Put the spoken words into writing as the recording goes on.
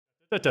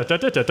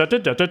Conspiracy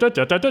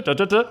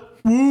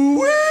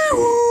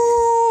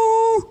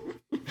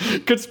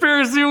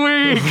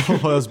Week. Oh,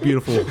 that was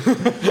beautiful.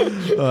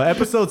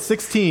 Episode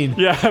 16.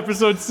 Yeah,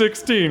 episode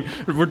 16.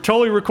 We're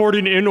totally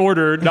recording in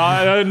order,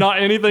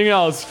 not anything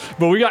else.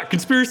 But we got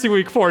Conspiracy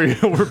Week for you.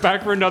 We're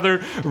back for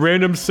another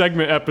random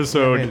segment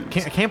episode. Man,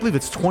 I can't believe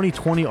it's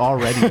 2020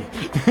 already.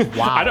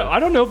 Wow. I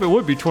don't know if it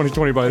would be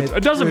 2020, but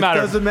it doesn't matter.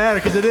 It doesn't matter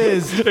because it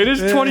is. It is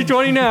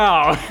 2020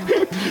 now.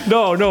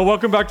 No,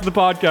 welcome back to the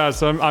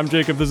podcast. I'm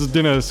Jacob. This is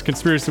Dennis.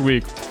 Conspiracy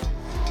Week.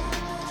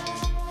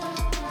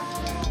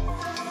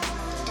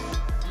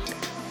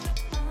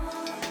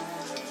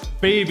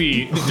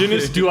 Baby,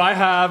 Dennis, do I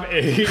have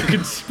a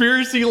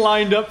conspiracy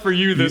lined up for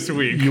you this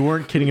week? You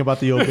weren't kidding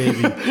about the old baby.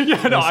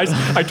 Yeah, no,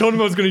 I told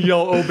him I was going to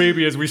yell, "Oh,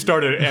 baby," as we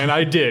started, and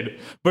I did.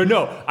 But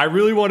no, I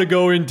really want to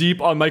go in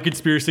deep on my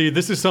conspiracy.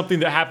 This is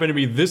something that happened to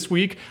me this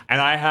week, and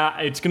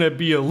it's going to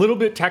be a little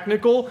bit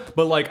technical,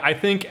 but I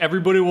think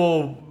everybody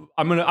will...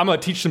 I'm gonna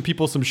teach some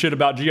people some shit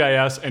about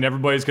GIS, and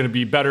everybody's gonna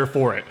be better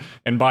for it.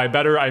 And by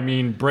better, I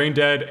mean brain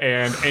dead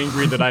and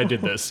angry that I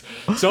did this.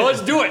 So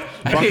let's do it.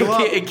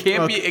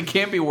 It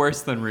can't be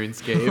worse than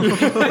RuneScape.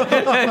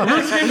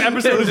 RuneScape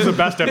episode is the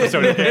best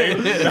episode.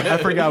 Okay, I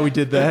forgot we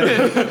did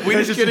that. We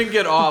just couldn't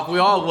get off. We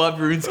all love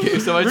RuneScape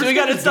so much. We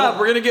gotta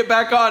stop. We're gonna get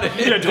back on it.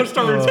 Yeah, don't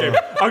start RuneScape.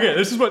 Okay,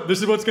 this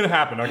is what's gonna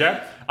happen.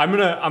 Okay, I'm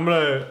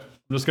gonna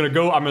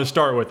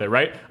start with it,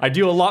 right? I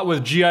deal a lot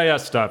with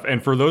GIS stuff, and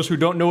for those who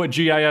don't know what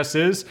GIS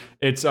is,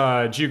 it's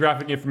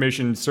Geographic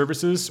Information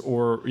Services,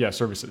 or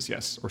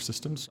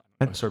systems.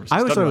 Services. I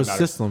always thought it was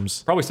matter.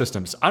 systems. Probably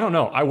systems. I don't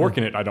know. I work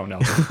in it. I don't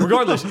know.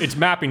 Regardless, it's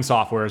mapping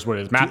software is what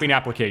it is. Mapping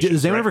applications.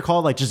 Does anyone ever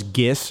call it just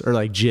GIS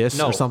or GIS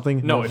or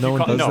something? No, no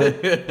one does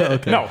that.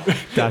 Okay. No.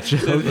 Gotcha.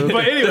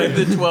 But anyway,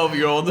 the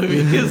 12-year-old of me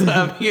is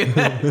laughing at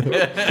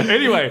that.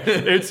 Anyway,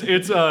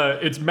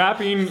 it's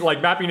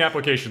mapping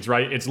applications,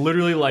 right? It's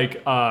literally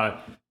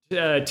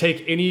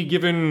take any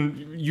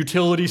given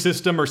utility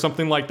system or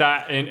something like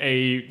that in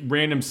a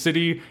random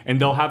city,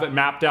 and they'll have it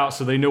mapped out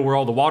so they know where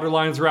all the water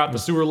lines are at, the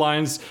sewer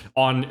lines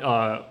on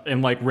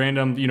and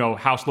random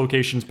house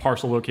locations,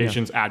 parcel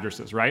locations,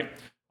 addresses, right?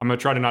 I'm gonna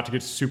try not to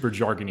get super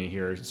jargony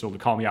here, so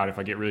call me out if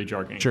I get really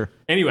jargony. Sure.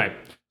 Anyway,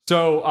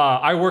 so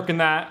I work in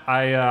that.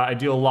 I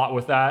deal a lot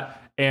with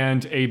that.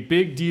 And a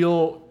big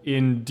deal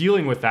in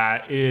dealing with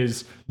that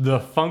is the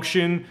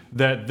function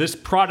that this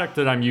product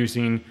that I'm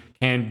using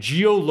can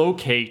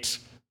geolocate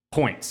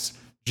points.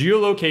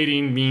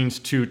 Geolocating means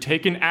to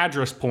take an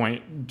address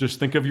point, just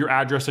think of your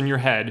address in your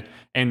head,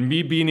 and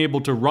me being able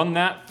to run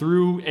that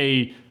through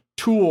a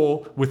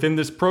tool within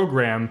this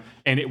program,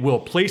 and it will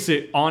place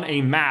it on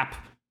a map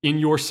in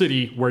your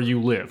city where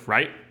you live,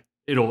 right?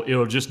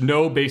 It'll just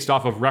know based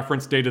off of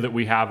reference data that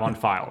we have on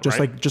file, just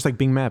right? like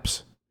Bing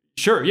Maps.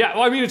 Sure. Yeah.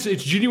 Well, I mean, it's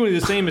genuinely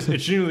the same as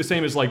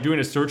doing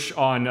a search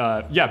on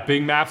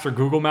Bing Maps or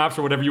Google Maps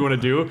or whatever you want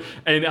to do,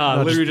 and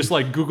literally just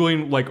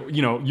googling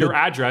your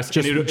address,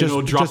 and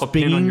it'll drop a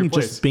pin on your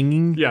place. Just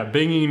binging. Yeah,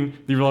 binging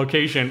your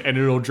location, and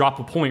it'll drop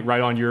a point right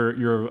on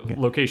your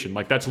location.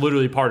 That's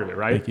literally part of it,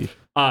 right? Thank you.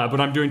 But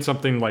I'm doing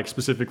something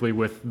specifically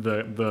with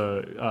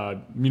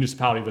the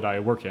municipality that I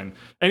work in.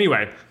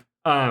 Anyway,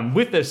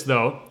 with this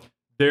though.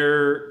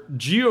 Their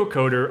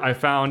geocoder I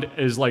found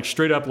is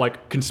straight up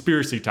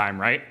conspiracy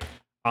time, right?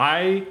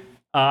 I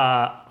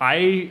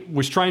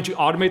was trying to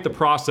automate the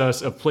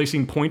process of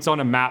placing points on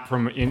a map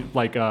from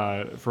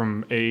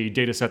a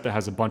data set that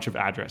has a bunch of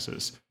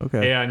addresses.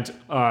 Okay. And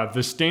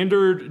the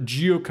standard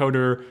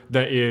geocoder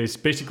that is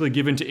basically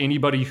given to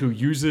anybody who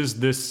uses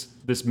this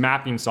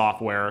mapping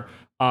software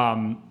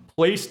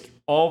placed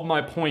all of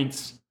my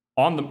points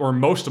or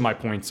most of my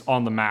points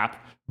on the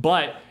map,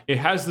 but it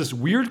has this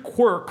weird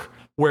quirk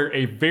where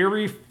a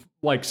very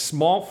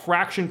small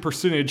fraction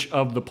percentage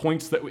of the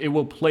points that it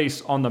will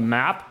place on the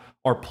map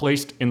are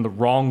placed in the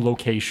wrong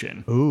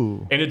location.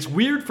 Ooh. And it's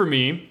weird for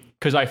me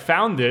because I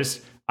found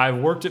this. I've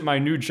worked at my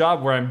new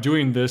job where I'm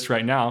doing this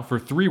right now for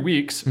 3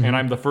 weeks, and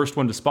I'm the first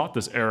one to spot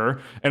this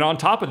error. And on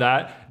top of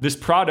that, this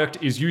product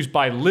is used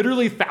by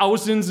literally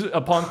thousands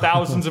upon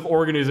thousands of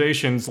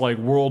organizations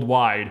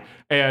worldwide.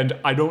 And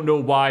I don't know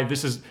why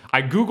this is...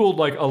 I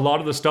Googled a lot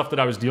of the stuff that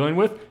I was dealing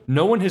with.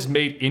 No one has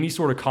made any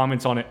sort of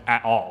comments on it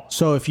at all.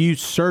 So if you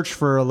search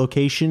for a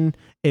location,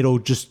 it'll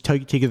just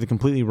take you to the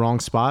completely wrong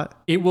spot?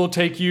 It will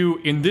take you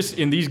in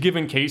these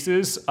given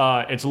cases.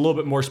 It's a little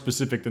bit more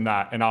specific than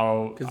that, and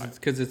I'll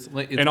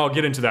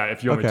get into that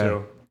if you want me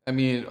to. I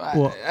mean,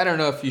 I don't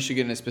know if you should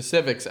get into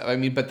specifics. I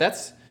mean, but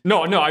that's...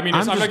 No. I mean,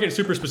 I'm not getting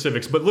super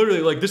specifics, but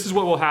literally, this is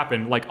what will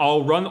happen.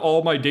 I'll run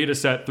all my data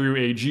set through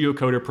a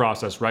geocoder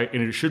process, right?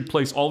 And it should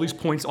place all these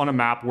points on a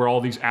map where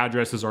all these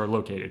addresses are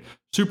located.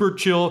 Super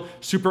chill,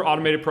 super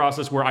automated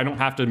process where I don't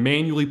have to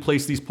manually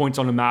place these points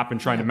on a map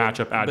and trying to match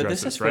up addresses. But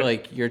this is for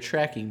you're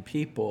tracking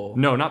people.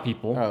 No, not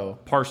people. Oh.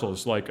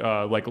 Parcels,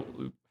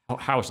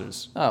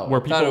 houses. Oh, where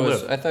people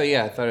live. I thought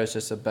it was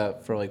just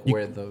about for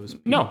where those.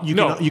 No,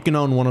 you can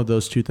own one of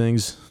those two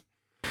things.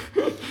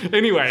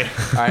 Anyway.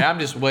 All right, I'm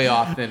just way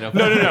off then. No.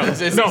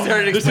 This is the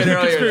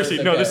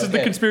conspiracy. No, this is the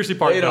conspiracy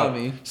part. Lay it on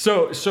me.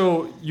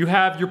 So you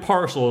have your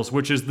parcels,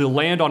 which is the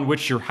land on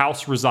which your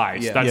house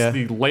resides. Yeah. That's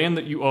the land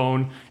that you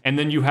own, and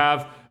then you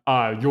have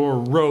your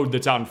road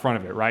that's out in front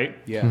of it, right?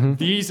 Yeah.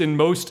 These in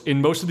most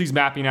of these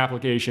mapping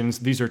applications,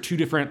 these are two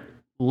different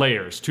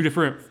layers, two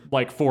different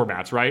like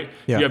formats, right?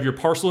 Yeah. You have your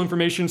parcel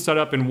information set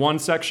up in one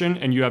section,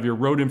 and you have your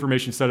road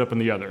information set up in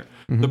the other.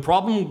 The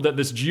problem that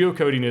this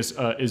geocoding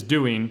is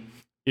doing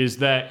is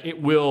that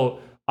it will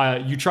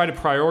you try to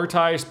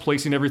prioritize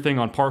placing everything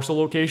on parcel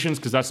locations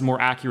because that's a more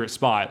accurate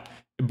spot.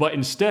 But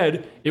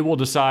instead, it will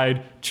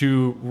decide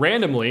to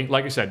randomly,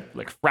 like I said,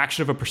 like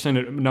fraction of a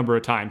percent number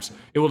of times,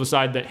 it will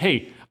decide that,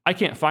 hey, I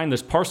can't find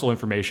this parcel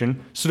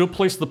information, so it'll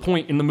place the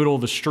point in the middle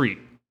of the street,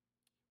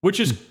 which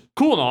is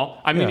cool and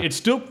all. I mean, Yeah. it's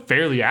still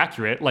fairly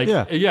accurate. Like,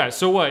 Yeah.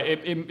 so what?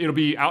 It'll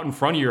be out in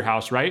front of your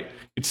house, right?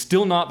 It's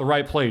still not the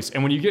right place.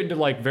 And when you get into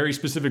like very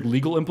specific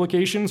legal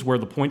implications where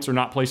the points are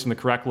not placed in the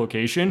correct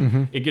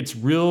location, it gets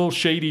real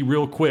shady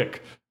real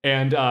quick.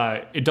 And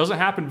it doesn't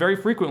happen very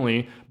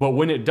frequently, but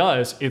when it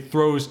does, it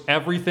throws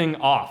everything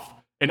off.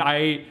 And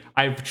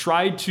I've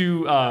tried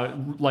to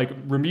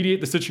like remediate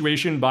the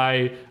situation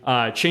by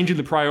changing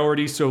the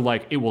priorities. So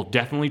like it will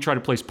definitely try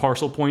to place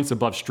parcel points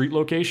above street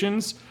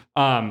locations.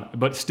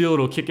 But still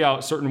it'll kick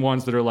out certain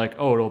ones that are like,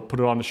 oh, it'll put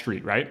it on the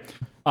street, right?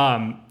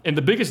 And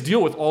the biggest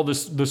deal with all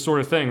this sort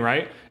of thing,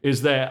 right,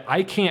 is that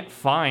I can't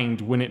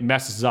find when it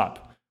messes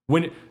up.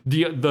 When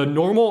the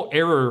normal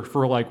error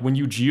for like when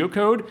you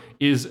geocode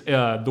is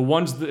the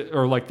ones that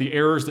are like the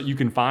errors that you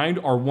can find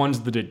are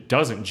ones that it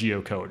doesn't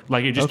geocode.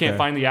 Like it just can't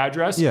find the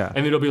address. Yeah.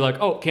 And it'll be like,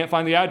 oh, can't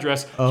find the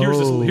address.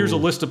 Here's a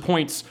list of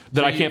points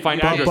that I can't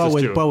find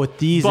addresses to. But with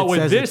these, it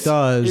says it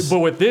does. But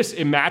with this,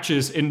 it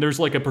matches, and there's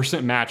like a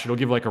percent match. It'll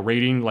give like a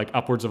rating, like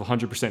upwards of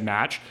 100%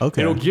 match.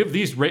 Okay. It'll give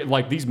these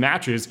like these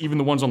matches, even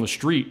the ones on the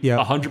street,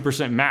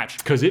 100% match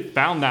because it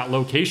found that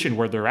location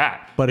where they're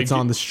at. But it's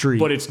on the street.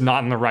 But it's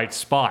not in the right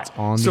spot.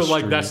 on the so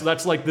like street.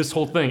 that's like this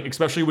whole thing,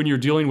 especially when you're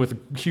dealing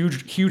with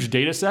huge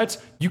data sets.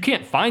 You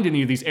can't find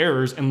any of these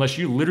errors unless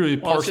you literally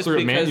parse through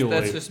it manually.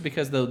 That's just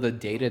because the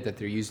data that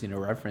they're using to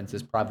reference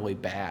is probably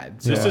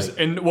bad. So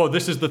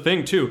This is the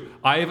thing too.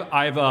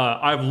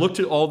 I've looked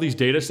at all these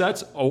data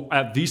sets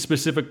at these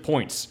specific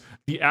points.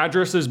 The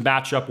addresses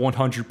match up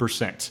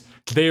 100%.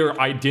 They are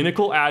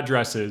identical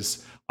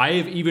addresses. I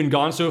have even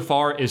gone so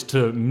far as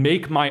to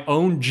make my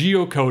own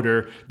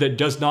geocoder that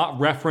does not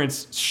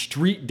reference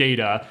street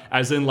data,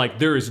 as in like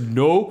there is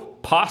no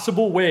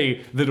possible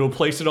way that it'll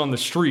place it on the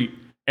street,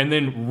 and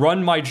then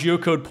run my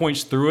geocode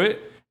points through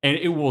it, and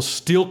it will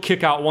still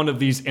kick out one of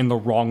these in the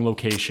wrong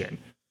location.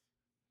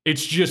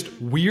 It's just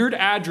weird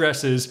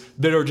addresses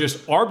that are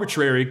just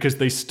arbitrary because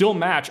they still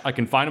match. I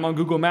can find them on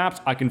Google Maps.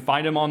 I can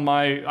find them on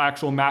my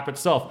actual map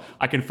itself.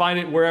 I can find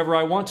it wherever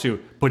I want to,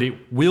 but it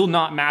will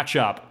not match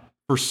up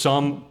for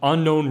some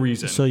unknown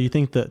reason. So you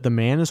think that the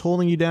man is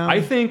holding you down?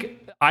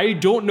 I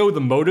don't know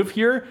the motive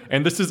here,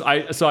 and this is I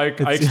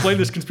explained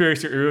this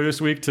conspiracy earlier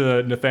this week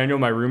to Nathaniel,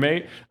 my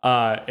roommate,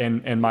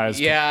 and my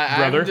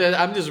brother.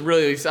 I'm just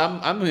really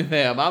I'm with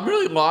him. I'm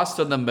really lost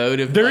on the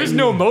motive. There is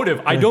no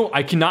motive.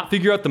 I cannot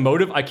figure out the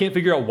motive. I can't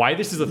figure out why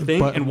this is a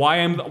thing and why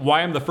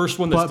I'm the first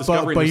one that's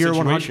discovering but this you're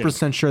situation.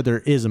 100% sure there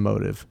is a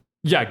motive.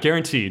 Yeah,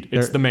 guaranteed.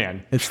 It's the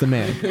man. It's the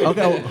man.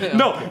 Okay.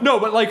 No,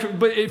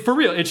 but for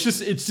real, it's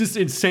just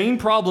insane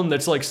problem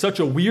that's like such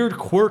a weird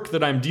quirk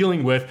that I'm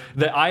dealing with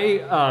that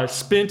I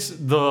spent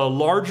the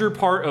larger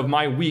part of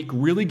my week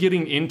really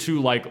getting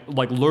into like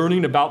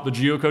learning about the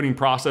geocoding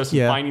process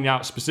and finding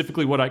out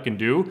specifically what I can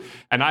do.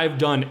 And I've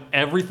done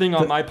everything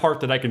on my part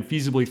that I can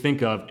feasibly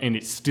think of, and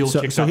it still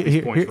kicks out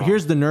these points wrong.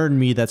 Here's the nerd in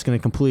me that's going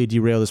to completely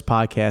derail this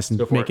podcast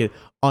and make it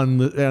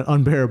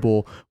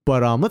unbearable.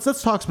 But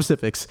let's talk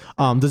specifics.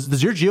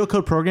 Does your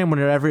geocode program,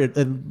 whenever it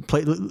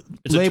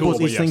labels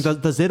these things,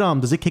 does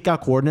it kick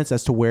out coordinates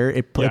as to where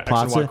it plots X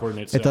and Y it?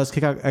 coordinates, It does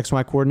kick out X and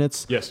Y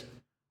coordinates. Yes.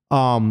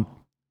 I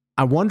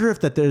wonder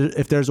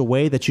if there's a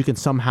way that you can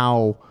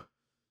somehow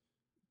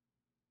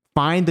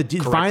find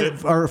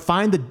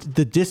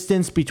the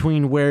distance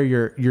between where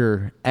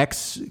your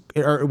X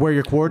or where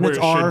your coordinates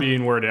where it are should be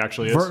and where it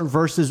actually is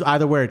versus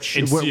either where it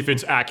should, and see if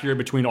it's accurate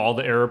between all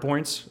the error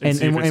points and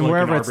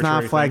wherever it's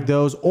not flagged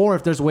those, or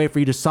if there's a way for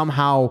you to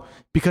somehow,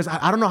 because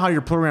I don't know how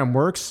your program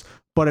works,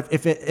 but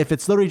if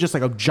it's literally just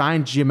like a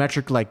giant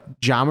geometric like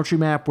geometry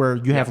map where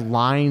you have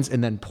lines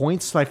and then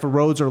points like for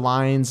roads or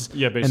lines,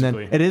 basically, and then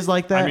it is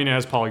like that. I mean, it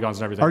has polygons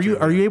and everything.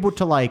 Are you able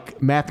to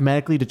like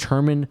mathematically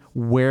determine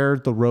where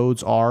the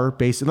roads are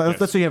based?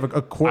 Let's say you have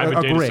a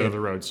data grid set of the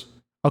roads.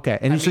 Okay,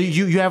 and so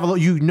you have all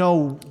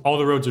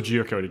the roads are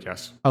geocoded.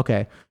 Yes.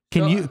 Okay.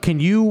 Can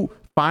you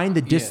find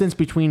the distance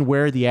between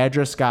where the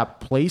address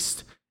got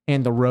placed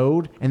and the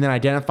road, and then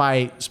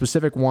identify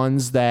specific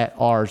ones that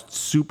are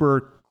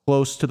super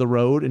close to the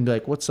road and be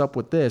like, what's up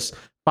with this?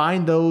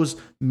 Find those,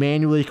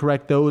 manually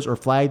correct those, or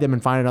flag them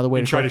and find another way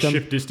and to try to correct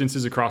them? shift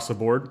distances across the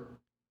board,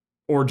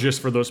 or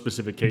just for those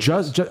specific cases.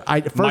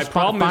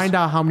 Find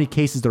out how many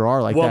cases there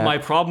are like that. Well, my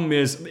problem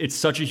is it's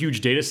such a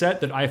huge data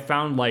set that I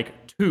found like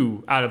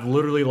 2 out of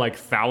literally like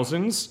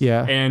thousands.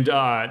 Yeah. And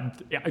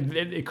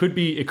it could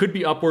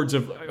be upwards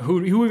of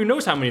who even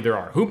knows how many there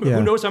are. Who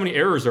knows how many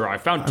errors there are? I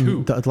found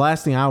 2. The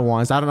last thing I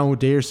want is, I don't know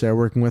what data set you're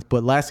working with,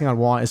 but last thing I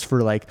want is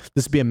for like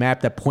this to be a map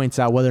that points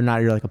out whether or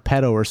not you're like a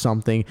pedo or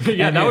something.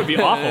 Yeah, that would be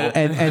awful.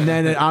 And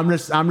then I'm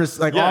just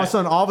like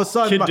all of a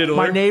sudden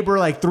my neighbor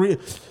like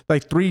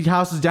three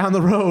houses down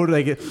the road,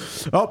 like,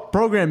 oh,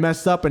 program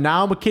messed up, and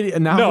now I'm a kitty,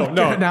 and now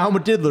I'm a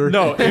diddler.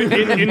 No,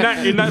 in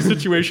that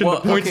situation,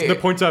 the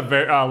points have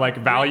like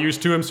values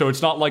to them, so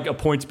it's not like a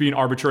point's being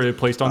arbitrarily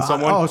placed on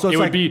someone. So it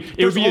would be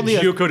a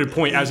geocoded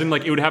point, as in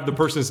like it would have the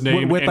person's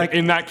name with and like,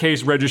 in that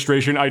case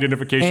registration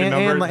identification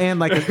number and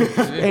like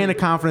and a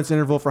confidence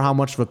interval for how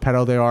much of a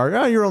pedo they are.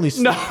 Oh, you're only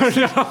no.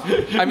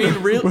 I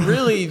mean,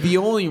 really, the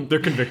only they're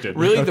convicted.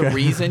 Really, the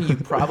reason you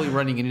probably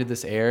running into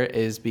this error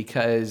is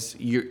because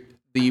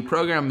the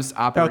program is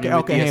operating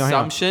with the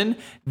assumption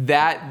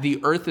that the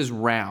Earth is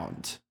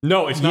round.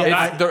 No, it's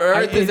not. The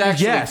Earth is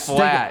actually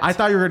flat. I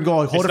thought you were going to go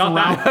like, hold it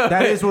around.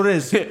 That is what it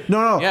is.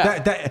 No. Yeah.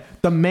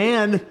 That the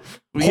man.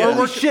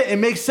 Holy shit! It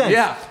makes sense.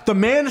 Yeah. The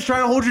man is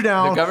trying to hold you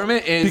down. The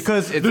government is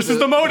because this is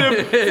the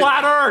motive.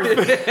 Flat Earth.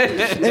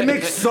 It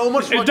makes so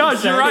much. It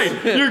does. Sense. You're right.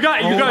 You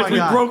guys, we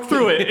broke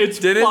through it. It's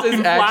Dennis fucking is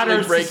flat actually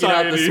Earth breaking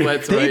society. out the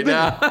sweats right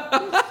now.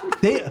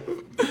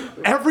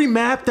 Every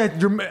map that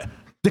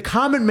the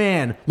common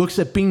man looks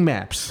at Bing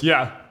Maps.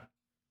 Yeah.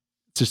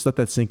 Just let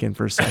that sink in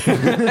for a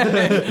second.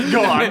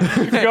 Go on.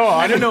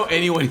 I don't know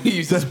anyone who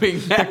uses Bing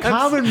Maps. The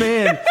common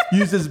man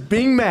uses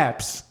Bing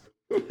Maps.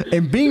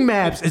 And Bing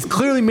Maps is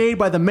clearly made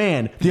by the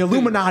man, the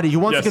Illuminati, who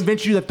wants to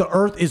convince you that the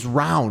Earth is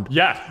round.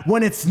 Yeah.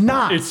 When it's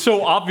not. It's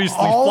so obviously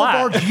all flat.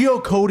 All of our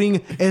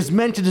geocoding is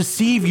meant to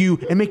deceive you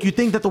and make you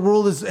think that the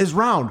world is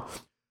round.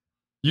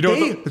 You know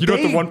what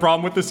the one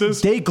problem with this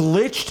is? They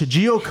glitched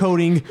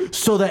geocoding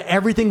so that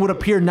everything would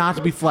appear not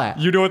to be flat.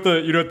 You know what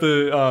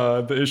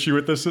the issue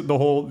with this, the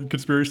whole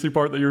conspiracy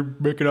part that you're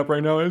making up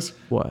right now is?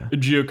 What? It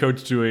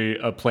geocodes to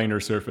a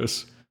planar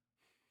surface.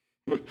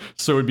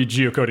 So it'd be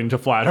geocoding to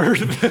flat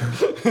Earth.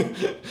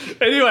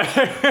 Anyway,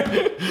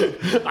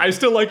 I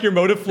still like your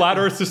motive. Flat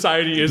Earth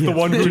Society is the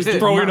one who's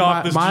throwing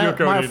off this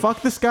geocoding.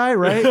 Fuck this guy,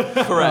 right?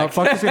 Correct.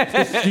 Fuck this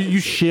guy.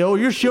 You're shill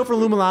for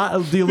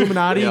the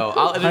Illuminati. Yo,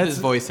 I'll edit his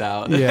voice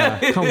out. Yeah,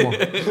 come on.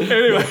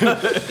 Anyway,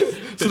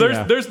 so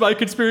there's my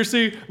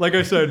conspiracy. Like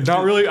I said,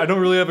 I don't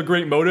really have a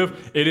great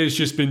motive. It has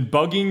just been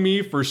bugging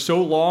me for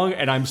so long,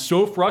 and I'm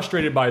so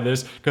frustrated by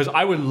this because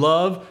I would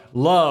love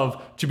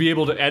to be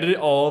able to edit it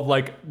all.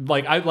 Like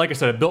I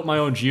said, I built my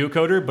own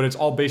geocoder, but it's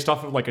all based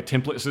off of like a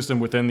template system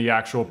within the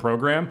actual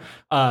program.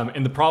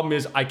 And the problem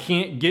is I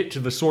can't get to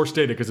the source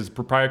data because it's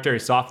proprietary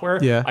software.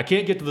 Yeah. I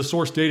can't get to the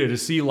source data to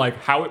see like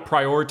how it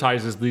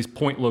prioritizes these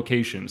point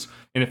locations.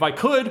 And if I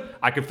could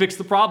fix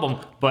the problem,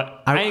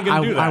 but I ain't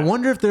gonna do that. I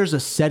wonder if there's a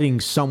setting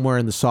somewhere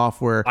in the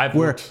software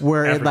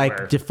where it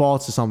like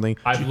defaults to something.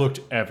 I've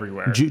looked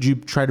everywhere. Did you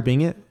try to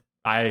Bing it?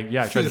 I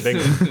tried the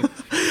big thing.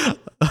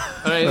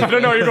 I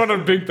don't know. You're going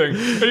on a big thing.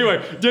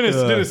 Anyway,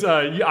 Dennis,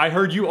 I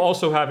heard you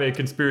also have a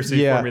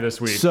conspiracy for me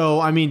this week. So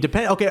I mean,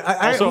 Okay.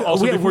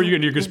 Also, before you get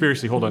into your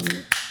conspiracy, hold on.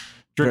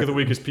 Drink of the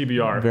week is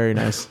PBR. Very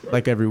nice,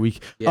 like every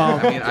week. Yeah,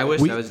 I mean, I wish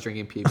I was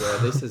drinking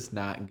PBR. This is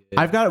not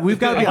good. We've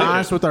got to be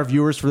honest with our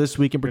viewers for this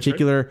week in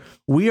particular.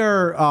 We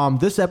are.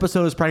 This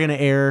episode is probably going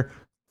to air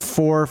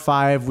 4 or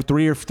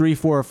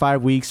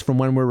 5 weeks from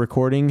when we're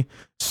recording.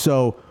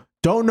 So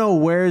don't know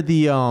where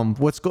the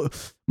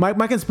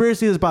My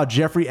conspiracy is about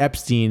Jeffrey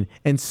Epstein,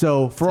 and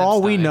so for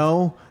all we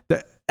know,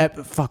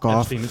 fuck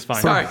off. Epstein is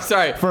fine. Sorry.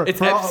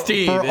 It's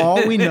Epstein. For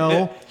all we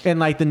know, in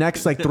like the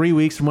next 3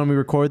 weeks from when we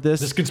record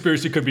this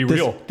conspiracy could be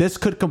real. This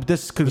could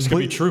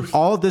be truth.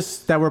 All of this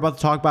that we're about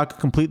to talk about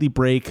could completely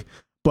break.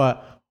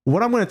 But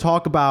what I'm going to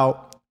talk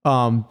about,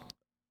 and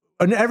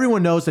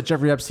everyone knows that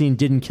Jeffrey Epstein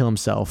didn't kill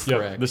himself.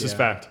 Yeah, this is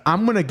fact.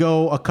 I'm going to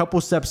go a couple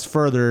steps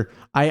further.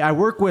 I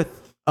work with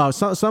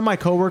some of my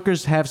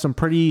coworkers have some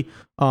pretty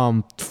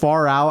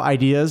far out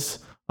ideas.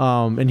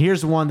 And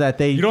here's one that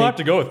you don't have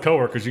to go with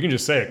coworkers. You can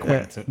just say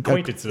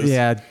acquaintances.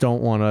 Yeah,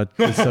 don't want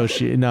to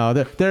associate. No,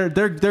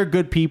 they're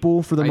good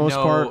people for the most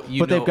part,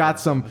 but they've got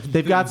some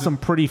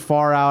pretty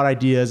far out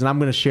ideas, and I'm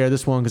going to share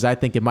this one because I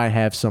think it might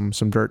have some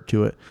dirt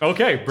to it.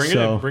 Okay, bring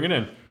it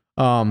in.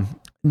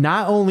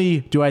 Not only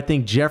do I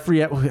think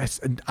Jeffrey,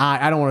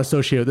 I don't want to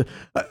associate with it.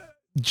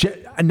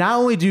 Not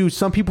only do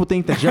some people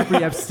think that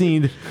Jeffrey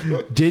Epstein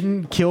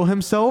didn't kill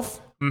himself,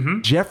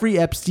 Jeffrey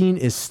Epstein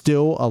is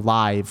still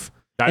alive.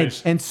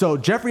 And so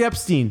Jeffrey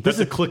Epstein. That's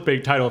a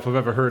clickbait title if I've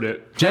ever heard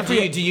it.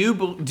 Jeffrey, do you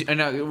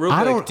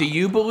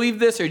believe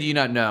this or do you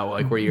not know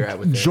where you're at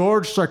with it?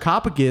 George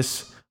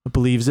Sarcophagus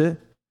believes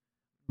it.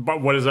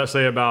 But what does that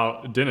say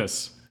about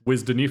Dennis?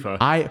 Wiz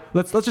Denifa?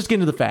 Let's just get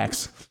into the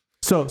facts.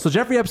 So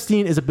Jeffrey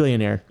Epstein is a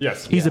billionaire.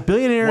 Yes. He's a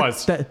billionaire.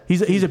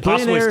 He's a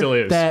billionaire still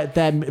is.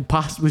 that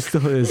possibly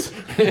still is.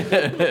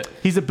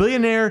 He's a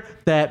billionaire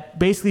that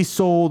basically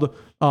sold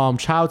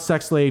child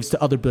sex slaves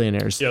to other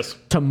billionaires. Yes.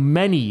 To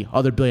many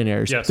other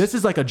billionaires. Yes. This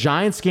is like a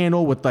giant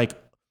scandal with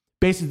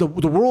basically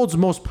the world's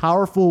most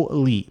powerful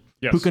elite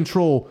who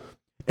control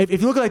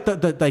If you look at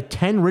the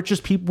 10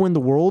 richest people in the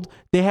world,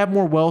 they have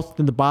more wealth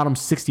than the bottom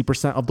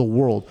 60% of the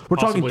world. We're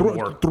Possibly talking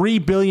more. 3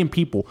 billion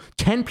people.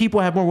 10 people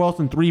have more wealth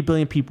than 3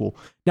 billion people.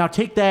 Now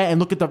take that and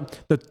look at the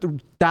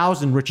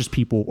 1,000 richest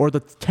people or the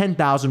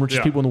 10,000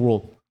 richest people in the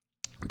world.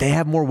 They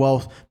have more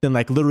wealth than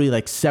like literally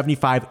like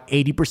 75,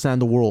 80% of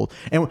the world.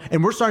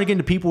 And we're starting to get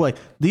into people like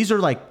these are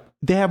like,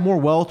 they have more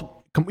wealth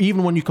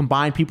even when you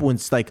combine people in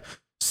like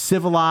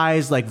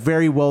civilized, like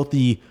very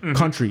wealthy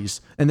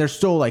countries, and they're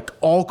still like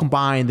all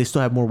combined, they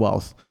still have more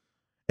wealth.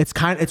 It's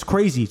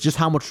crazy just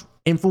how much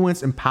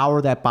influence and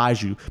power that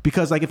buys you.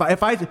 Because like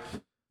if I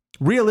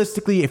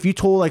realistically, if you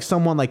told like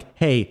someone like,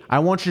 hey, I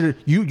want you to,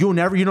 you'll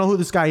never, you know who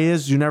this guy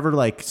is, you never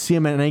like see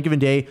him at any given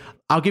day,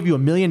 I'll give you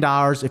 $1 million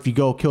if you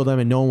go kill them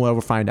and no one will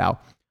ever find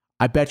out.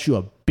 I bet you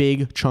a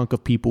big chunk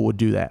of people would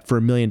do that for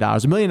 $1 million.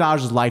 $1 million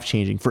is life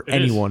changing for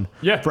anyone.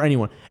 Yeah. For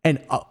anyone. And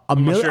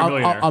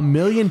 $1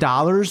 million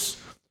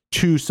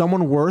to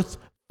someone worth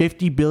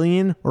 50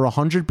 billion or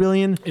 100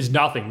 billion is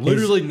nothing.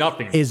 Literally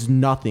nothing. Is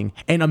nothing.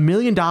 And $1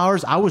 million,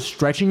 I was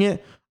stretching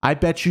it. I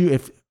bet you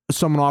if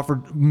someone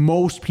offered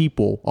most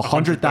people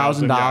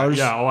 $100,000.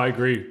 Yeah, oh, I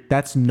agree.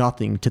 That's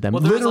nothing to them.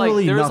 Well,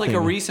 literally there was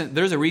nothing.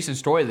 There's a recent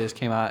story that just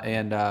came out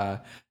and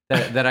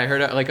that I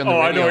heard like on the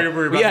radio. I know what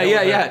you're about.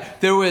 Yeah.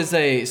 There was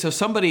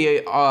somebody.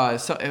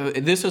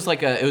 This was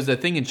like it was a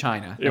thing in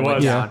China. It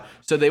was. Down.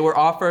 So they were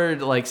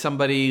offered like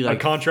somebody like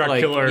a contract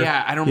killer.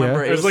 Yeah, I don't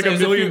remember. It was like $1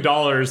 million.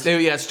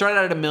 It started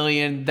out at $1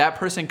 million. That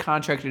person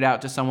contracted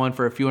out to someone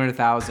for a few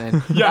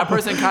 $100,000. That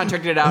person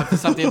contracted out to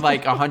something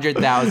like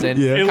 $100,000.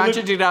 Yeah.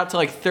 Contracted out to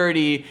like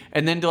 30,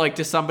 and then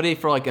to somebody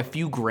for like a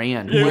few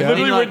grand. It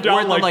literally went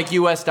down like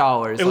US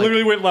dollars. It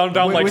literally went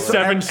down like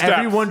 7 steps.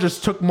 Everyone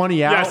just took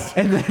money out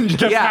and then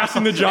just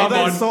passing the job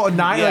on.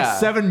 Like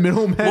 7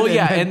 middlemen. Well,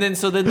 and then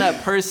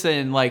that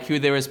person like who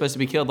they were supposed to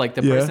be killed, like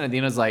the person at the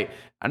end was like,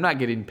 I'm not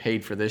getting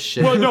paid for this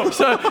shit. Well, no.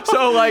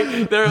 so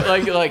like they're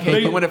like,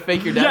 hey, you want to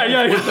fake your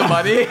death with the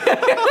money?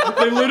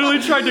 They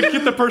literally tried to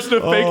get the person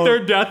to fake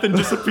their death and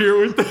disappear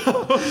with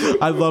them.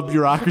 I love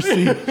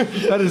bureaucracy.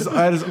 That is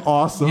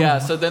awesome. Yeah.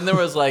 So then there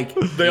was like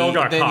they all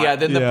got caught. Yeah.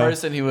 Then the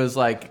person who was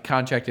like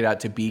contracted out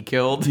to be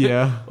killed.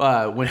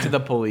 Went to the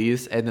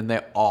police, and then they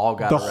all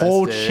got arrested. The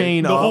whole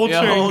chain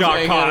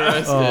got caught.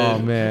 Arrested. Oh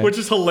man. Which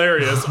is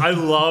hilarious. I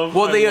love.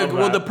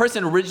 Well, the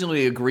person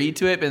originally agreed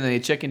to it, and then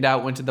they chickened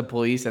out, went to the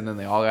police, and then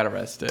they all got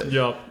arrested.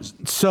 Yep.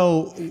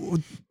 So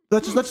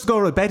let's just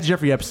go back to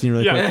Jeffrey Epstein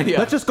really quick. Yeah.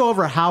 Let's just go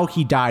over how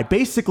he died.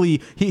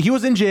 Basically, he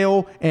was in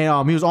jail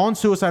and he was on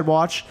suicide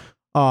watch.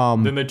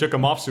 Then they took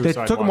him off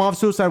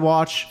suicide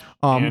watch.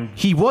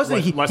 He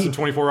wasn't. Less than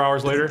 24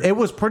 hours later. It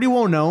was pretty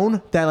well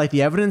known that like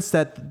the evidence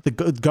that the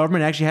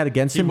government actually had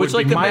against him, which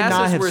like the might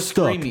not have were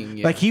stuck.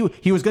 Screaming, Like he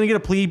was going to get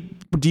a plea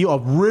deal, a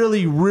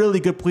really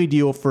really good plea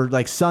deal for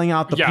like selling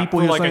out the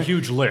people. For like a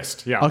huge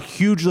list. Yeah, a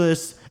huge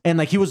list. And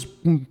like he was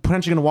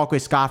potentially going to walk away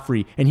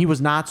scot-free, and he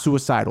was not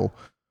suicidal.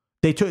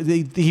 He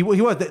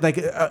was like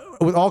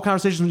with all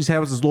conversations he's had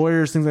with his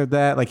lawyers, things like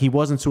that. Like he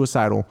wasn't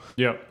suicidal.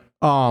 Yep.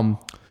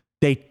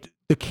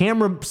 The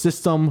camera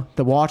system,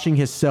 the watching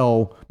his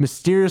cell,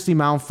 mysteriously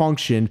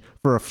malfunctioned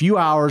for a few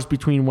hours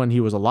between when he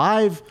was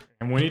alive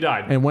and when he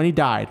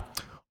died.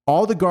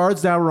 All the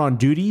guards that were on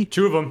duty,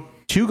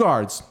 2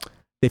 guards,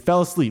 they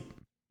fell asleep.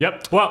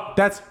 Yep. Well,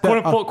 that's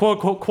quote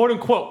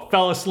unquote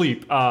fell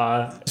asleep.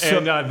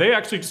 And they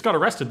actually just got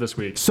arrested this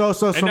week. No,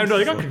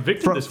 they got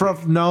convicted this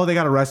week. No, they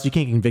got arrested. You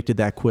can't get convicted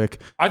that quick.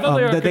 I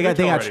thought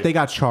they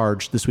got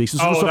charged this week. So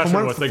that's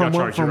from what it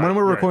was. From when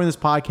we were recording this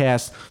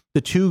podcast,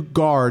 the 2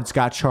 guards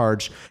got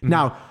charged. Mm-hmm.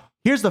 Now,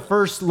 here's the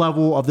first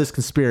level of this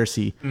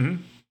conspiracy.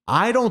 Mm-hmm.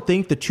 I don't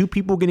think the 2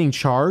 people getting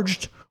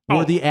charged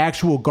were the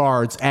actual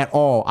guards at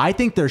all. I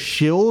think they're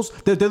shills.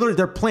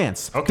 They're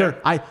plants. Okay.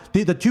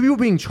 The 2 people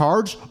being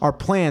charged are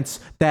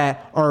plants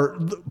that are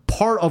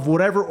part of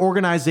whatever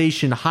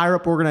organization, higher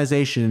up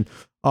organization,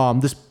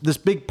 this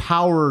big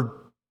power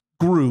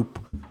group.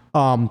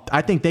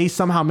 I think they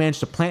somehow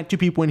managed to plant 2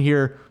 people in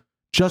here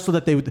just so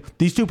that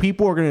these 2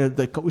 people are going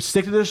to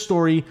stick to their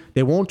story.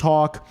 They won't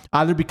talk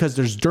either because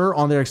there's dirt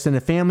on their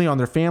extended family, on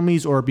their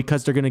families, or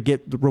because they're going to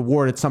get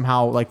rewarded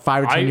somehow like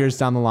 5 or 10 years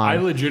down the line.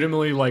 I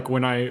legitimately, like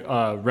when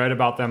I read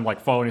about them like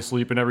falling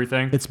asleep and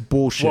everything. It's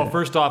bullshit. Well,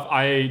 first off,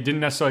 I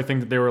didn't necessarily think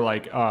that they were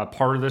like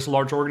part of this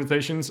large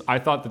organizations. I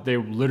thought that they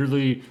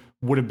literally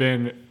would have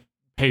been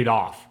paid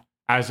off.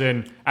 As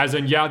in,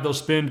 yeah, they'll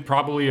spend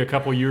probably a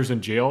couple years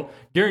in jail.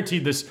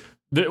 Guaranteed this.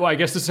 I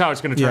guess this is how it's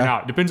going to turn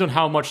out. Depends on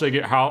how much they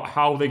get,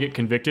 how they get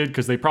convicted,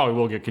 because they probably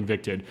will get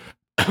convicted.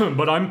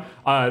 But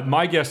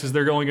my guess is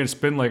they're only going to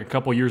spend like a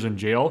couple years in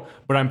jail.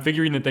 But I'm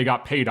figuring that they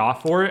got paid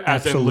off for it,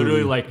 as in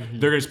literally like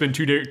they're going to spend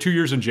 2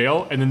 years in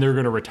jail and then they're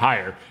going to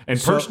retire. And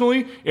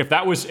personally, if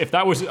that was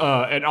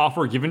an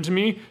offer given to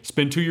me,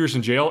 spend 2 years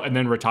in jail and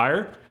then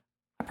retire,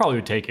 I probably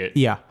would take it.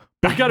 Yeah,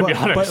 I got to be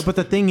honest. But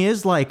the thing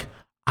is, like,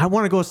 I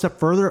want to go a step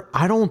further.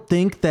 I don't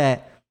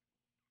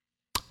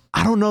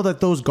know that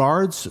those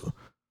guards.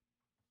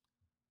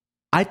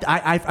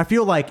 I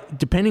feel like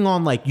depending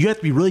on like you have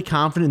to be really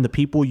confident in the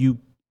people you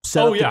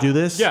set up to do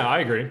this. Yeah, I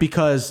agree.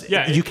 Because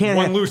you can't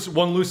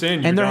one loose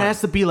end, and there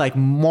has to be like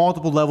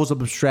multiple levels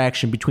of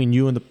abstraction between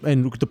you and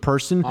the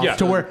person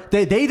to where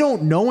they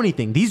don't know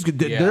anything.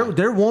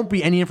 There won't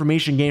be any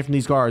information gained from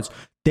these guards.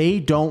 They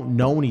don't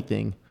know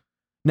anything.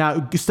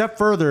 Now, a step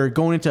further,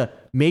 going into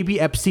maybe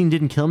Epstein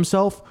didn't kill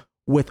himself.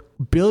 With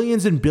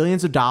billions and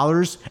billions of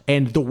dollars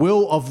and the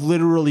will of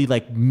literally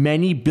like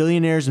many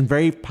billionaires and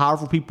very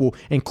powerful people,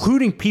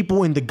 including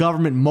people in the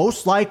government,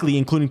 most likely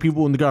including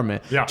people in the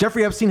government. Yeah.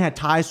 Jeffrey Epstein had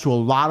ties to a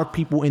lot of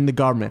people in the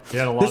government. He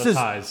had a lot of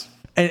ties.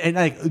 And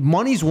like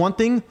money's one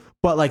thing,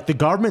 but like the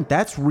government,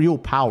 that's real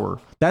power.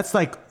 That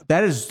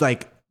is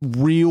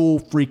real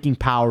freaking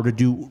power to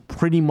do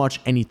pretty much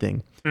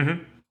anything.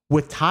 Mm-hmm.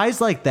 With ties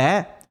like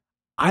that,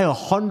 I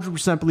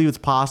 100% believe it's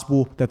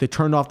possible that they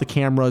turned off the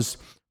cameras,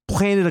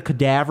 planted a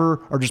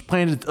cadaver, or just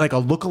planted like a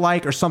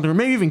lookalike or something, or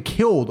maybe even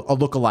killed a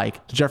lookalike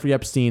to Jeffrey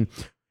Epstein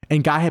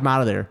and got him out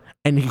of there.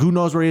 And who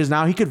knows where he is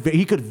now? He could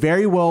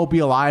very well be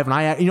alive, and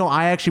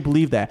I actually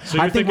believe that. So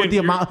I think with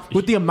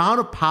the amount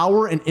of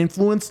power and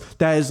influence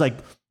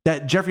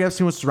that Jeffrey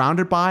Epstein was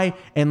surrounded by,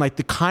 and like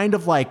the kind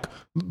of like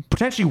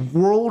potentially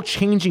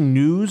world-changing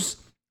news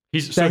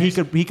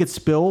he could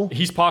spill.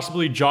 He's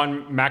possibly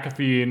John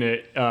McAfee in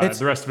it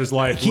the rest of his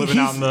life, living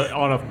out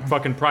on a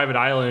fucking private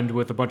island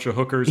with a bunch of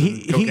hookers.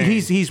 And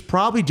cocaine. He's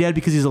probably dead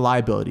because he's a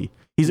liability.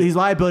 He's a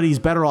liability. He's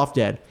better off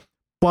dead.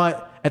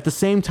 But at the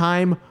same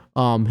time,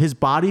 his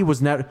body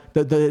was never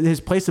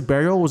his place of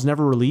burial was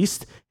never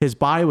released. His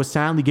body was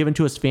silently given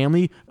to his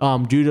family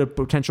due to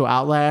potential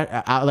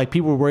outlet. Like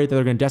people were worried that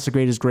they're going to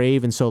desecrate his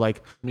grave, and so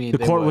like the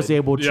court was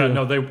able to. Yeah,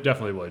 no, they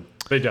definitely would.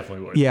 They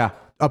definitely would. Yeah.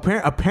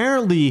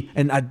 Apparently,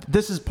 and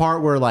this is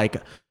part where like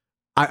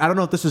I don't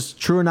know if this is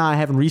true or not. I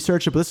haven't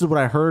researched it, but this is what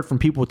I heard from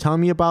people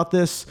telling me about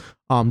this.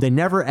 They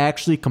never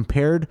actually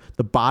compared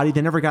the body.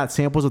 They never got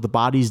samples of the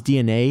body's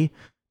DNA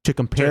to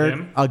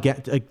compare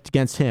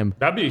against him.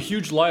 That'd be a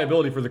huge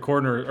liability for the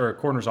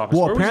coroner's office.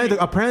 Well,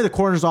 apparently the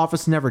coroner's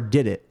office never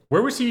did it.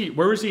 Where was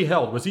he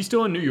held? Was he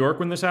still in New York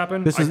when this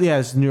happened? It's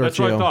New York. That's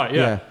jail. what I thought.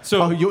 Yeah.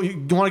 So you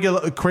want to get a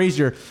little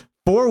crazier?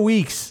 4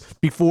 weeks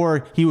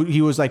before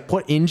he was like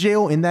put in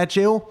jail, in that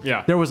jail,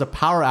 there was a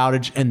power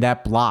outage in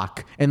that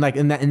block, and like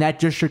in that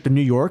district of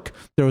New York,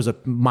 there was a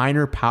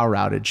minor power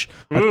outage.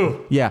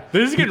 Ooh,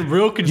 this is getting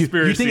real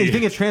conspiracy. You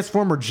think a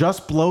transformer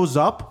just blows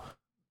up?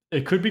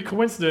 It could be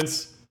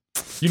coincidence.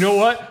 You know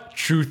what?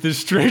 Truth is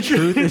stranger.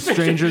 Truth is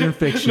stranger than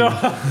fiction.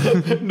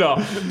 No.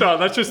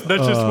 That's just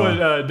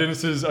what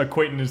Dennis's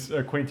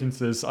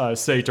acquaintances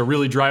say to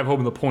really drive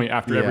home the point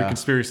after every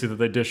conspiracy that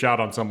they dish out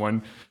on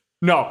someone.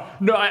 No,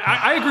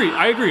 I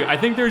agree. I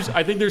think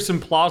there's some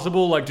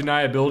plausible like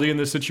deniability in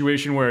this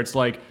situation where it's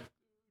like,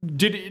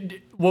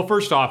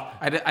 first off,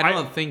 I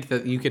don't think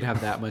that you could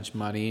have that much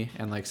money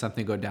and like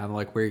something go down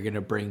like where you're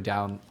gonna bring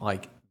down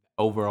like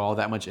overall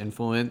that much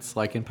influence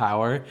like in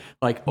power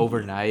like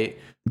overnight.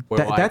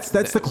 That's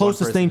the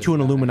closest thing to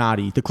an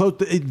Illuminati.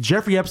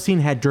 Jeffrey Epstein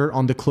had dirt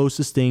on the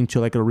closest thing to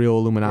like a real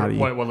Illuminati.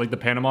 What like the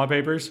Panama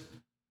Papers?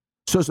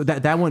 So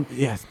that one,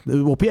 yeah.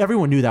 Well,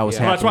 everyone knew that was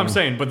happening. That's what I'm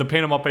saying. But the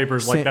Panama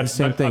Papers, like that's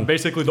same thing.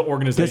 Basically the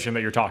organization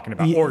that you're talking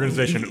about.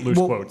 Organization, loose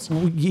quotes.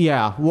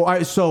 Yeah.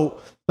 Well,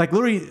 so like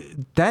literally,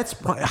 that's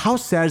how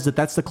sad is that?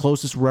 That's the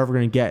closest we're ever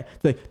going to get.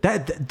 Like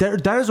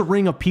that is a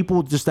ring of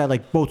people just that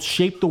like both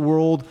shape the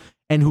world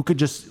and who could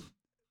just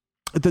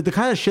the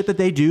kind of shit that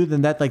they do.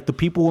 Then that like the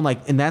people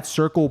in that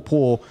circle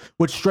pull,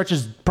 which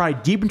stretches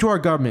probably deep into our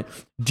government,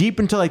 deep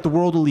into like the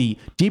world elite,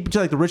 deep into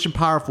like the rich and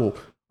powerful.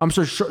 I'm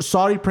sorry,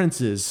 Saudi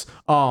princes,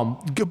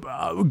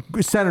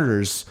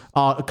 senators,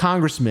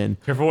 congressmen.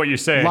 Careful what you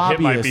say. A hit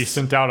might be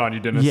sent out on you,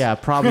 Dennis. Yeah,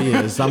 probably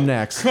is. I'm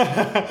next.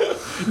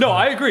 No,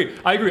 I agree.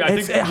 I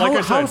think,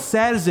 how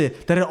sad is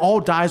it that it all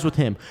dies with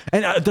him?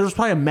 And there's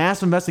probably a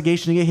massive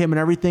investigation to get him and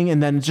everything,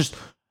 and then just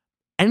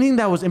anything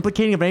that was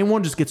implicating of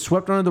anyone just gets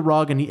swept under the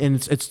rug, and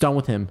it's done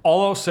with him.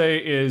 All I'll say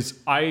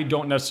is I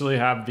don't necessarily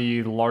have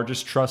the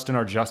largest trust in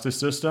our justice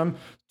system,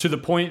 to the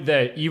point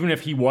that even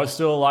if he was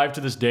still alive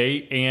to this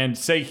day and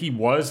say he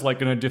was like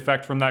going to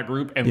defect from that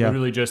group and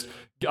literally just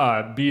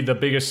be the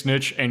biggest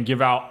snitch and give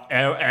out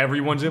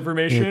everyone's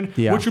information,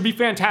 which would be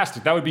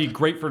fantastic. That would be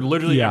great for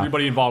literally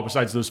everybody involved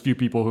besides those few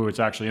people who it's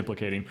actually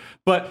implicating.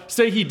 But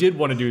say he did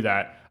want to do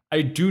that,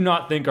 I do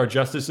not think our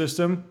justice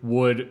system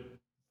would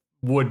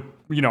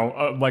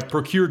like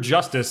procure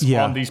justice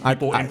on these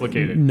people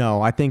implicated.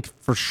 No, I think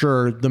for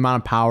sure the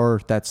amount of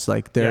power that's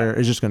like there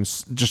is just going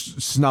to just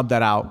snub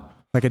that out.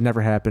 Like it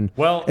never happened.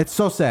 Well, it's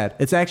so sad.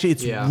 It's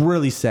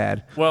really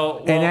sad.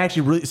 Well, and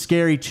actually really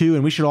scary too.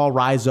 And we should all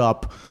rise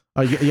up.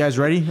 You guys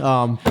ready? Eat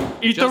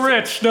the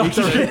rich. No,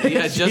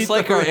 yeah, just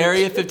like our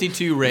Area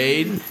 52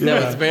 raid.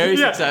 That was very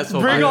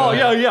successful. Bring all.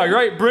 Yeah,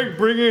 right.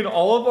 Bring in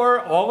all of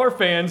our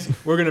fans.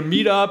 We're gonna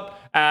meet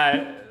up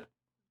at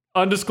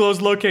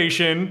undisclosed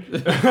location,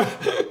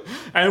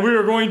 and we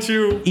were going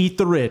to eat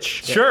the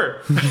rich.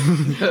 Sure.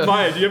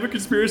 Maya, do you have a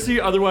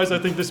conspiracy? Otherwise, I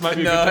think this might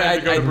be a good time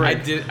to go to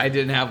break. I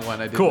didn't have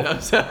one. Cool.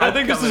 So I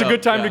think this is a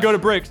good time to go to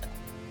break.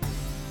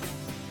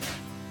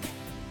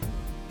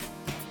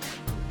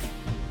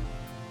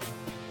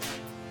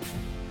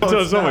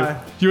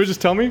 You would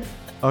just tell me?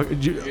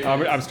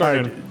 I'm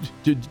starting.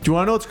 Do you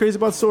want to know what's crazy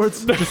about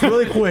swords? Just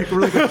really quick.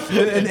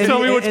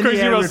 Tell me what's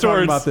crazy about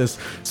swords. About this.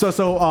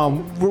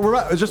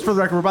 We're just for the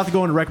record, we're about to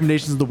go into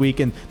recommendations of the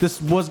week, and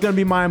this was gonna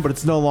be mine, but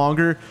it's no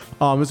longer.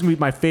 It's gonna be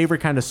my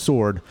favorite kind of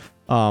sword.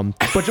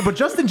 But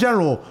just in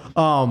general,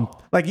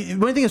 like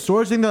when you think of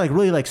swords, you think they're like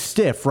really like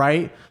stiff,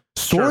 right?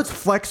 Swords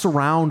flex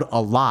around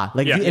a lot.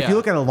 Like if you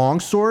look at a long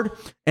sword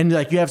and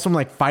like you have someone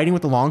like fighting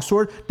with a long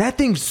sword, that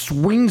thing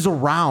swings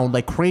around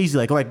like crazy,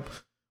 like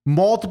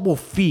multiple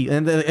feet,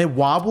 and it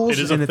wobbles. It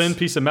is a thin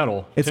piece of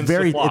metal. It's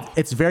very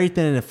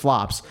thin and it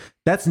flops.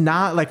 That's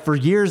not like for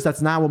years.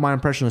 That's not what my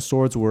impression of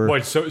swords were.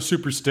 What, so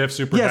super stiff,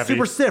 super heavy? Yeah,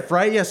 super stiff,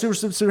 right? Yeah, super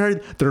heavy.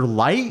 They're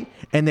light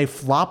and they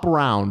flop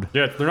around.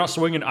 Yeah, they're not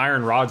swinging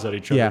iron rods at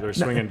each other. They're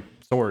swinging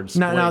swords.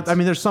 Now, I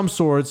mean, there's some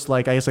swords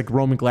like I guess like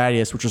Roman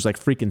Gladius, which was like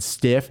freaking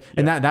stiff,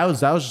 and that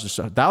was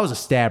a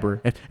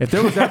stabber. If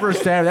there was ever a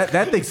stab,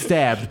 that thing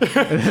stabbed.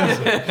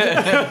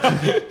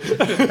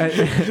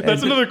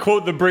 That's another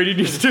quote that Brady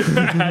needs to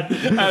add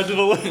to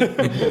the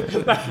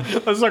list.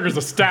 That sucker's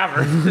a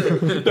stabber.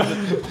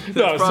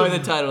 That's probably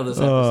the title of this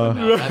episode.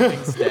 Now. That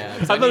thing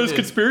stabs. I thought it was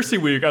Conspiracy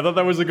Week. I thought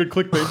that was a good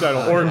clickbait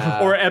title,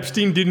 or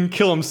Epstein didn't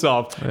kill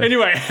himself.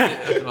 Anyway,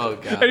 oh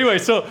god. Anyway,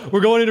 so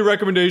we're going into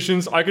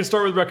recommendations. I can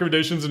start with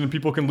recommendations, and then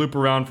people can loop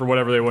around for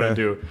whatever they want to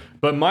do.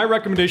 But my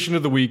recommendation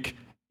of the week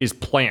is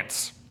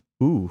plants.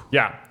 Ooh.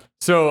 Yeah.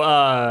 So,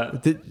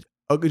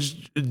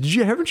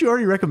 haven't you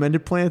already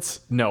recommended plants?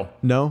 No.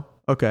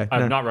 Okay.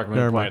 I've not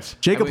recommended plants.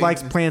 Jacob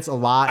likes plants a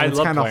lot. And it's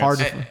kind of hard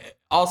to.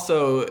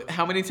 Also,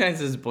 how many times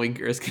does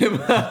blinkers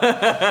come up?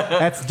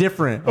 That's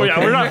different. Oh yeah,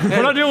 we're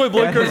not dealing with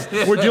blinkers.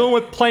 We're dealing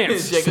with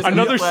plants.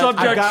 Another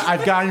subject.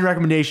 I've got your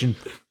recommendation.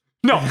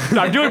 No,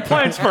 I'm doing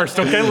plants first.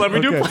 Okay, let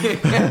me do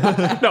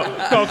plants.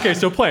 No. Okay,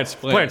 so plants.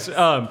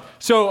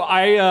 So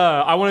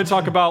I want to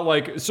talk about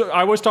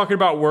I was talking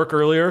about work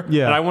earlier,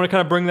 and I want to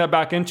kind of bring that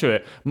back into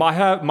it.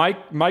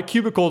 My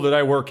cubicle that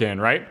I work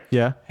in, right?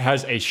 Yeah,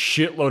 has a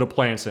shitload of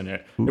plants in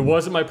it. Ooh. It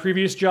wasn't my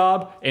previous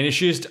job, and it's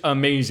just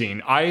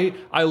amazing. I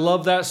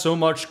love that so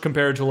much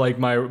compared to like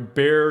my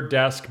bare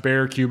desk,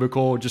 bare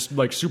cubicle, just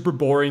like super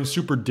boring,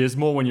 super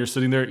dismal when you're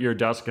sitting there at your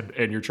desk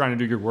and you're trying to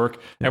do your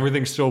work. Yeah.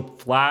 Everything's so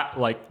flat,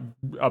 like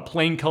a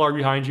plain color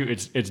behind you.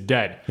 It's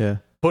dead. Yeah.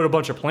 Put a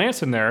bunch of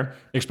plants in there,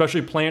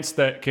 especially plants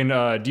that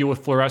can deal with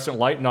fluorescent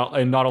light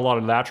and not a lot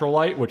of natural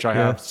light, which I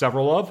have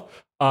several of.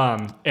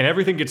 And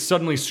everything gets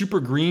suddenly super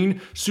green,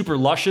 super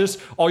luscious.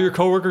 All your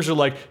coworkers are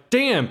like,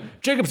 damn,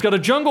 Jacob's got a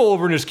jungle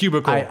over in his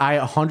cubicle. I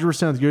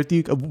 100% agree with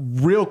you. A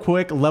real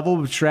quick level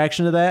of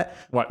abstraction to that.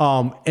 What?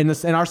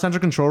 In our central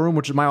control room,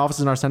 which is my office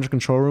is in our central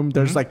control room,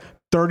 there's like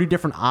 30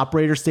 different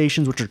operator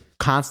stations, which are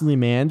constantly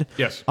manned.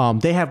 Yes.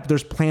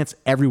 There's plants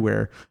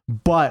everywhere.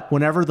 But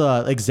whenever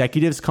the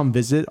executives come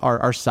visit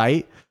our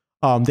site,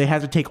 they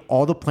have to take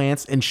all the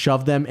plants and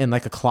shove them in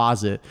like a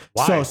closet.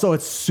 Why? So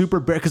it's super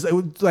bare because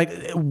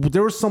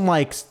there was some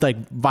like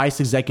Vice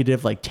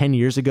executive like 10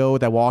 years ago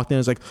that walked in and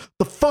was like,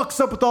 the fuck's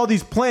up with all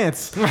these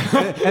plants?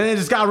 and they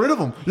just got rid of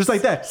them just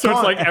like that. So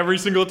it's like every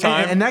single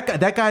time. And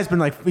that guy's been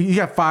like, he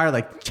got fired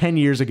like 10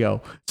 years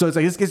ago. So it's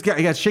like this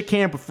guy got shit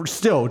canned, but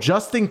still,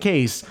 just in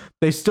case,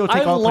 they still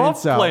take all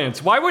plants out. I love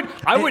plants. Why would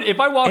if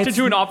I walked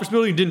into an office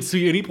building and didn't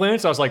see any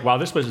plants, I was like, wow,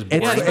 this place is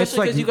boring.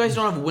 Especially because you guys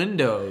don't have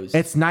windows.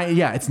 It's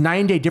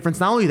 9-day difference.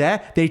 Not only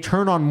that, they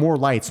turn on more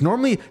lights.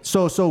 Normally,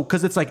 so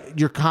because it's like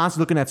you're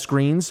constantly looking at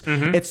screens.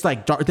 Mm-hmm. It's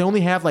like dark. They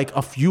only have like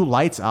a few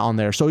lights on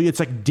there, so it's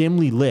like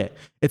dimly lit.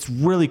 It's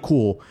really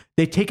cool.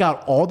 They take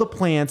out all the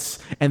plants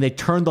and they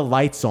turn the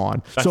lights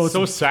on. That's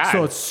so sad.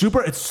 So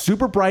it's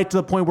super bright to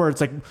the point where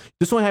it's like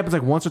this only happens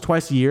like once or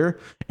twice a year,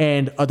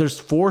 and there's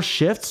 4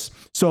 shifts.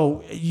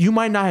 So you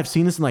might not have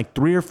seen this in like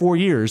 3 or 4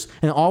 years,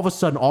 and all of a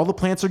sudden all the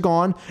plants are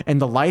gone and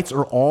the lights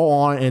are all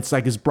on, and it's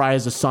like as bright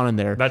as the sun in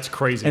there. That's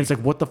crazy. And it's like,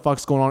 what the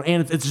fuck's going on?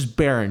 And it's just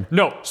barren.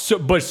 No,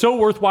 but so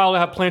worthwhile to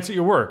have plants at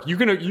your work. You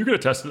can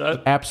attest to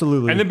that.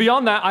 Absolutely. And then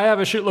beyond that, I have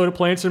a shitload of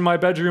plants in my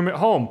bedroom at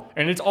home,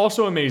 and it's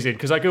also amazing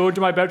because I go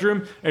into my bedroom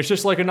and it's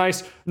just like a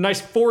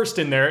nice forest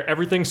in there.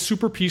 Everything's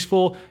super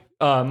peaceful.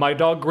 My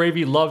dog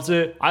Gravy loves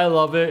it. I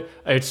love it.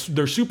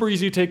 They're super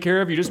easy to take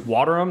care of. You just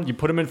water them. You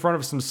put them in front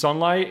of some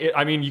sunlight.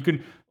 You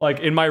can, like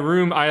in my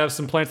room, I have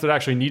some plants that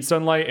actually need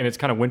sunlight, and it's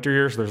kind of winter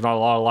here, so there's not a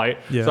lot of light.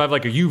 Yeah. So I have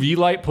like a UV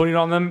light putting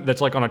on them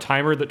that's like on a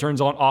timer that turns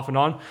on off and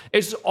on.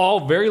 It's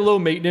all very low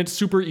maintenance,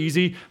 super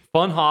easy,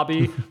 fun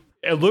hobby.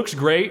 It looks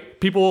great.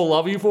 People will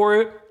love you for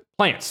it.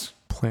 Plants.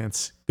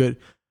 Good.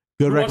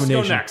 Good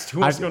recommendation.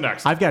 Who wants to go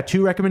next? I've got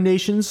 2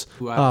 recommendations.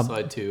 I also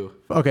had 2.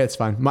 Okay, it's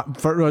fine. Go mine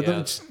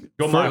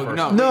first.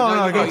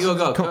 No, you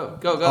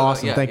go.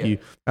 Awesome, thank you.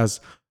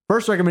 As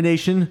first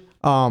recommendation,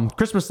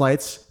 Christmas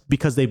lights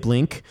because they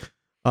blink.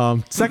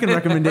 Second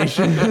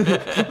recommendation.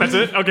 That's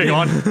it? Okay, go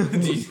on.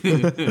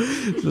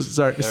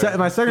 Sorry.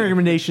 My second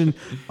recommendation,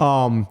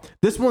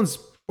 this one's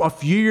a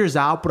few years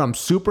out, but I'm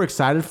super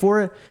excited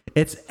for it.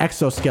 It's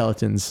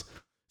exoskeletons.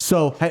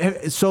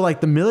 So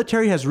like the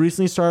military has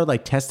recently started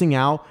like testing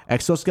out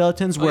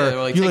exoskeletons where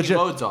like you taking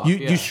loads off,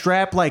 you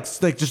strap like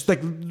just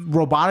like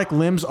robotic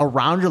limbs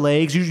around your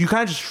legs. You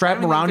kind of just strap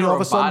them around you all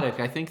of a sudden.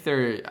 I think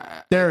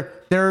they're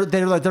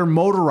they're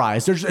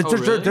motorized.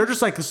 They're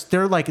just like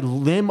they're like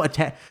limb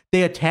attach.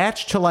 They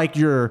attach to like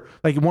your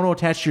one will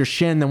attach to your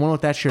shin, then one will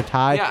attach to your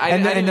thigh,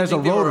 and there's a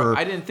rotor.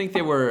 I didn't think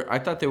they were. I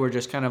thought they were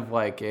just kind of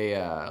like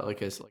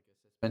a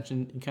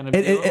suspension kind of.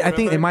 I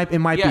think it might be,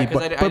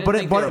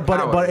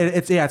 but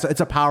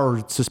it's a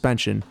power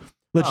suspension.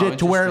 Legit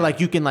to where like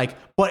you can like,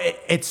 but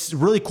it's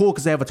really cool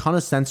because they have a ton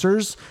of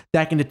sensors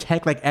that can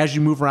detect like as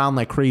you move around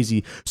like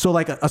crazy. So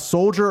like a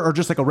soldier or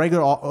just like a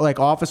regular like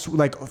office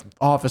worker,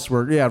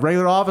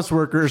 regular office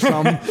worker or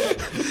something.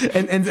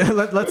 and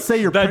let's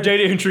say your that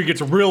data entry gets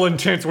real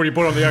intense when you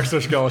put on the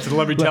exoskeleton.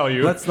 Let me tell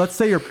you. Let's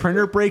say your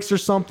printer breaks or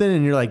something,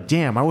 and you're like,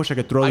 damn, I wish I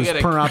could throw this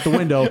printer out the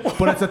window,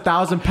 but it's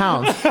 1,000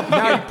 pounds.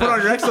 Now you put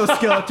on your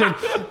exoskeleton,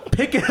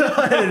 pick it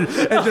up and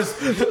just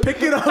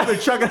pick it up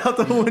and chuck it out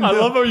the window. I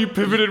love how you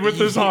pivoted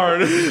with this hard.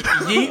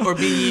 Yeet or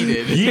be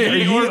yeeted.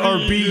 Yeet or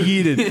be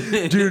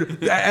yeeted. Dude,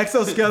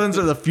 exoskeletons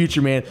are the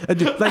future, man. Like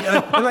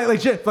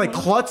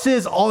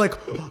klutzes, all like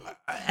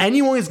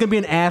anyone is gonna be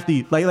an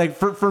athlete. Like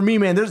for me,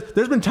 man, there's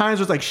been times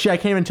where it's like shit, I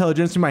can't even tell the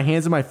difference between my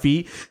hands and my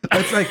feet.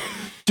 It's like,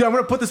 dude, I'm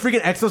gonna put this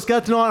freaking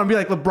exoskeleton on and be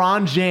like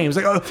LeBron James.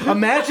 Like,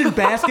 imagine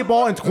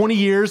basketball in 20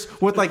 years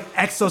with like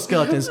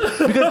exoskeletons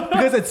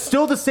because it's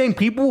still the same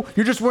people.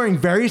 You're just wearing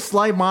very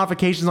slight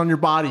modifications on your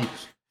body.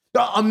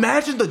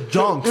 Imagine the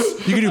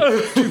dunks you can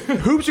do. Dude,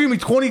 hoops are gonna be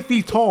 20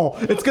 feet tall.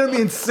 It's gonna be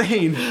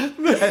insane.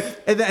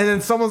 And then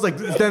someone's like,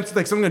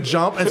 someone's gonna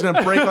jump and it's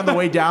gonna break on the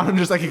way down and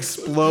just like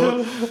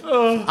explode.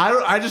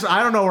 I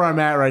don't know where I'm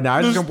at right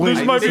now. This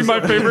might be my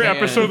favorite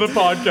episode of the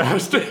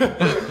podcast.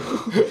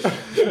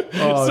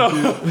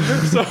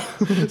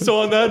 So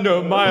on that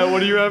note, Maya,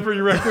 what do you have for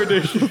your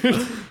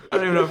recommendation? I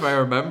don't even know if I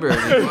remember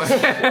anymore.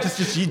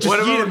 just eat it,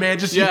 man.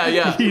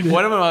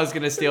 One of them I was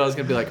gonna steal. I was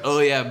gonna be like, oh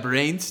yeah,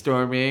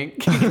 brainstorming.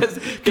 Because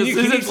can you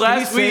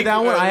say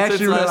that one?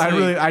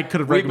 I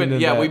could have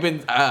recommended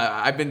that.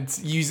 I've been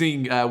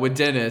using with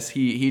Dennis.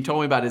 He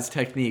told me about his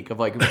technique of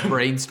like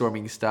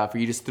brainstorming stuff,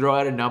 where you just throw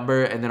out a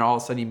number and then all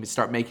of a sudden you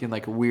start making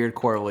like weird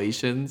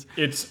correlations.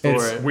 It's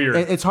weird.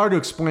 It's hard to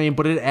explain,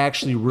 but it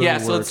actually really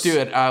works. So let's do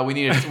it. We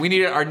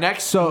need our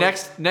next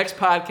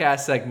podcast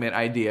segment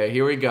idea.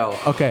 Here we go.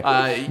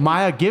 Okay.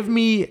 Maya, give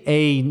me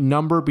a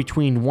number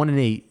between 1 and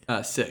 8.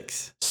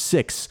 6.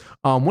 6.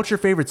 What's your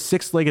favorite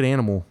 6-legged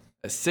animal?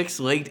 A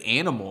 6-legged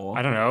animal?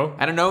 I don't know.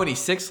 I don't know any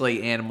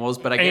 6-legged animals,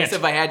 but I guess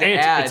if I had to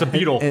add, it's a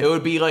beetle. It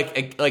would be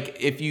like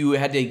if you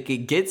had to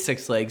get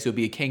 6 legs, it would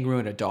be a kangaroo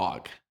and a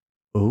dog.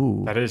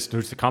 Ooh, there's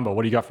the combo.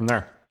 What do you got from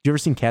there? You ever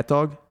seen Cat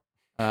Dog?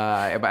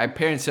 My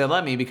parents didn't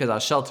let me because I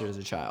was sheltered as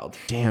a child.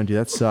 Damn, dude,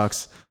 that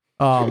sucks.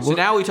 So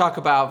now we talk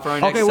about, for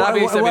our next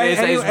topic,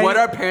 what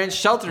our parents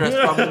sheltered us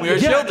from when we were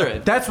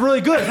children. That's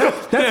really good.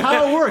 That's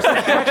how it works.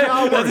 That's actually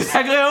how it works. That's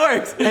exactly how it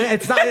works. And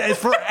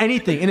it's for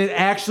anything, and it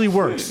actually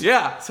works.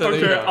 Yeah. So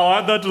okay, I'll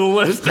add that to the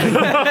list.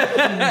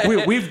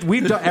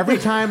 we've done every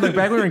time, like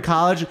back when we were in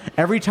college,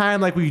 every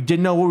time like we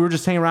didn't know what we were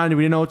just hanging around and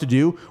we didn't know what to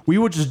do, we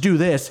would just do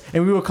this,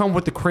 and we would come up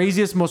with the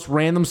craziest, most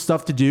random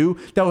stuff to do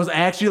that was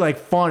actually like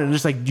fun and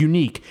just like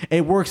unique.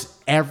 It works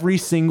every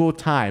single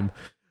time.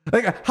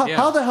 Like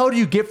how the hell do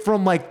you get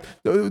from like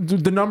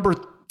the number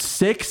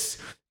 6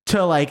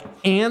 to like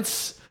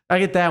ants? I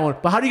get that one,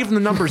 but how do you get from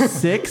the number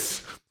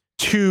 6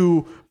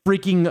 to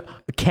freaking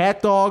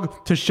cat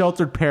dog to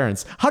sheltered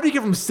parents? How do you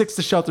get from 6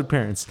 to sheltered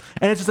parents?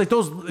 And it's just like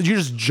those, you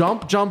just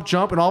jump,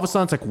 and all of a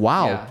sudden it's like,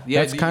 wow,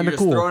 that's kind of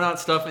cool. You're just throwing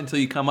out stuff until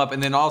you come up,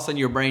 and then all of a sudden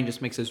your brain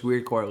just makes this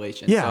weird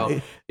correlation. Yeah,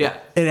 so,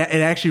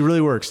 it actually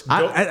really works.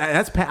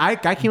 I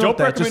came up with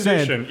that. Just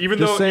saying, even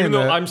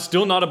though I'm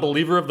still not a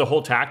believer of the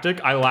whole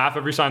tactic, I laugh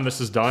every time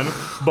this is done.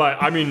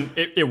 But I mean,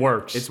 it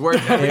works. It's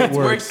worked. It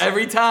works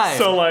every time.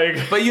 So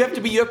like, but you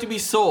have to be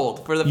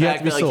sold for the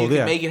fact that like you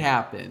can make it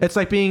happen. It's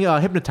like being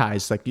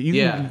hypnotized. Like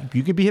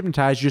you can be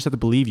hypnotized. You just have to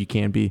believe you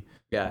can be.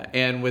 Yeah,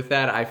 and with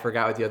that, I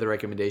forgot what the other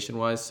recommendation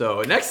was.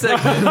 So next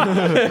segment.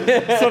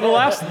 So the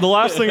last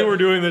thing that we're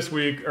doing this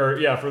week,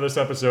 for this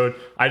episode,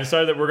 I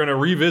decided that we're going to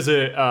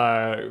revisit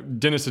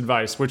Dennis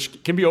advice,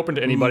 which can be open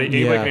to anybody.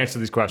 Anybody can answer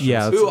these questions.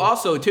 Yeah. Ooh,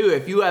 also too,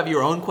 if you have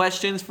your own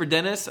questions for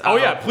Dennis,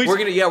 please.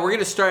 We're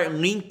gonna start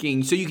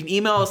linking. So you can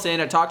email us in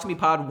at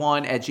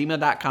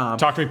talktomepod1@gmail.com.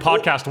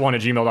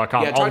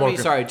 Talktomepodcast1@gmail.com. Yeah,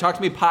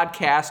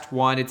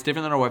 talktomepodcast1. It's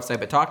different than our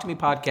website, but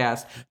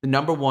talktomepodcast, the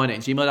number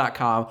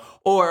 1@gmail.com.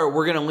 Or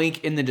we're gonna link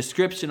in the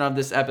description of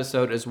this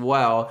episode as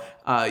well.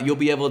 You'll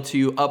be able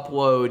to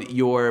upload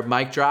your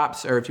mic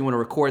drops, or if you want to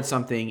record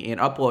something and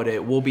upload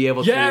it, we'll be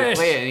able to play it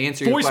and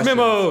answer your questions. Voice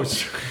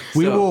memos.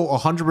 We will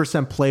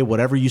 100% play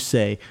whatever you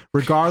say,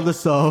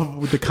 regardless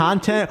of the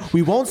content.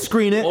 We won't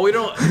screen it. Well, we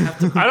don't have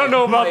to. I don't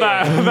know about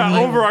that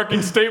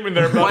overarching statement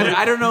there, but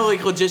I don't know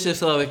like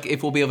logistics like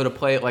if we'll be able to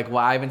play it like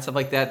live and stuff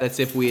like that. That's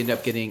if we end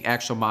up getting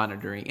actual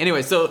monitoring.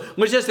 Anyway, so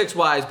logistics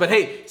wise, but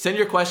hey, send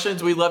your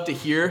questions. We'd love to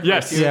hear.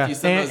 Yes, if you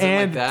send those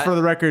in like that. for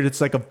the record, it's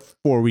like a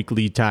 4-week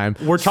lead time.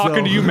 We're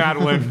talking to you,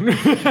 Madeline.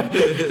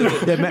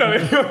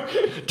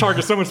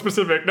 Target someone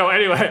specific. No,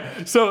 anyway.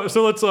 So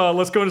let's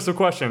go into some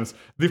questions.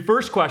 The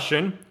first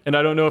question, and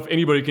I don't know if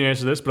anybody can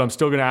answer this, but I'm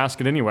still going to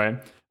ask it anyway.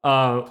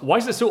 Why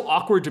is it so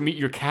awkward to meet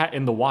your cat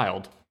in the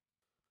wild,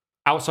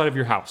 outside of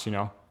your house? You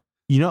know,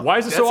 why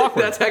is it so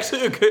awkward? That's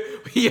actually a good.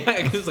 Yeah,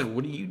 it's like,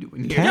 what are you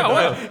doing here?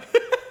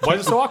 Why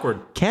is it so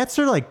awkward? Cats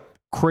are like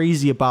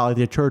crazy about like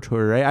their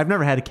territory, right? I've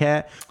never had a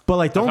cat, but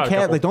like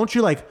don't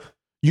you like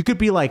you could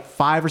be like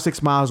 5 or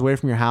 6 miles away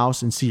from your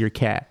house and see your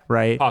cat,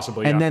 right?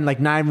 Possibly, and yeah. then like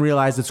not even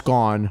realize it's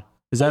gone.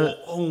 Is that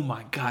oh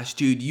my gosh,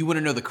 dude! You want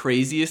to know the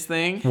craziest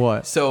thing?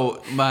 What?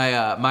 So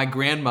my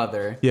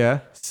grandmother. Yeah.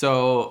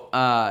 So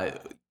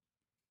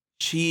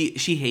she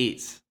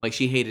hates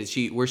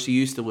where she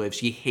used to live.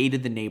 She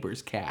hated the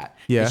neighbor's cat.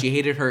 Yeah. And she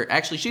hated her.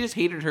 Actually, she just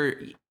hated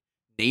her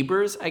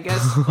neighbors, I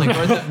guess.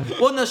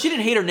 Well, no, she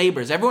didn't hate her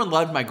neighbors. Everyone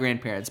loved my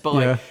grandparents, but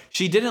like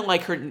she didn't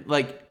like her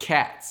like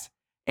cats.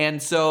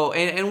 And so,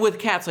 and with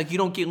cats, like you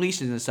don't get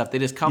leashes and stuff. They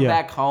just come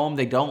back home.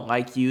 They don't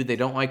like you. They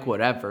don't like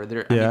whatever. I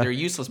mean, they're a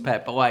useless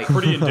pet, but like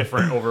pretty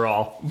indifferent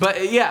overall.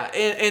 But yeah,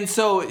 and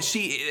so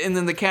and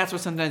then the cats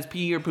would sometimes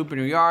pee or poop in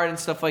her yard and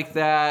stuff like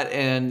that.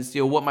 And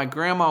what my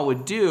grandma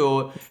would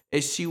do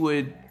is she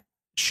would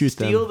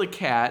steal the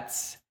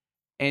cats.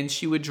 And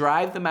she would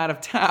drive them out of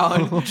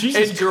town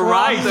and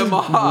drop them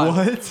off.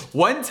 What?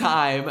 One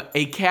time,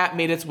 a cat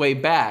made its way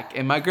back,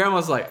 and my grandma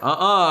was like,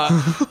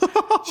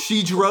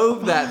 She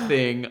drove that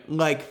thing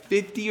like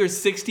 50 or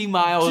 60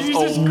 miles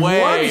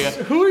away. What?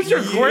 Who is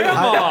your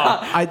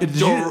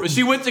grandma?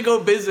 She went to go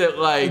visit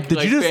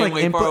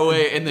family far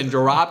away, and then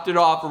dropped it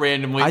off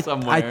randomly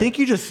somewhere. I think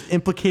you just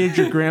implicated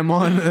your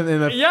grandma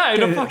in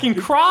a fucking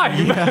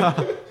crime.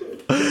 Yeah.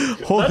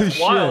 Holy That's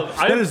shit. Wild.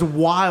 That is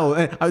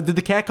wild. Did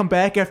the cat come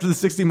back after the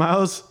 60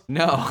 miles?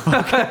 No.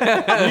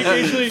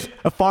 A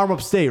farm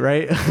upstate,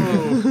 right?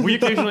 We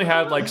occasionally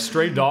had like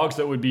stray dogs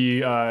that would be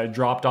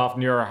dropped off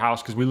near our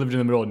house because we lived in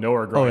the middle of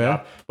nowhere growing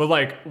up. But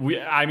like,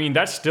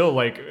 that's still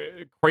like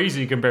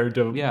crazy compared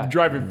to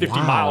driving 50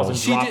 miles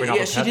and dropping off a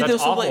pet. She did That's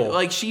this awful.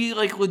 with she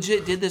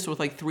legit did this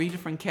with like 3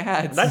 different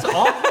cats. That's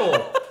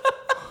awful.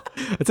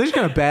 It's actually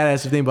kind of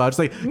badass to think about. It's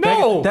like,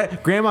 no,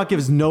 that grandma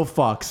gives no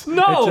fucks.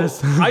 No,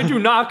 I do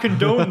not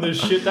condone this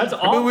shit. That's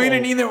awful. We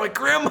didn't either. Like,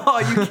 Grandma,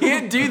 you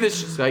can't do this.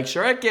 She's like,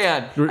 sure I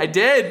can. I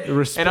did,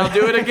 and I'll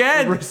do it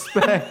again.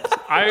 Respect.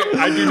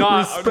 I do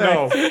not.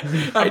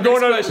 Respect. No. I'm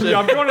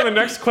going to the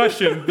next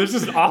question. This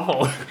is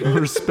awful.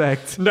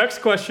 Respect. Next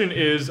question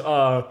is.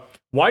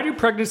 Why do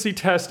pregnancy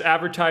test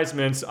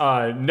advertisements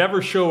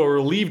never show a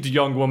relieved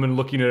young woman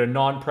looking at a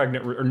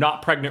non-pregnant or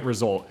not pregnant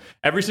result?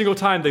 Every single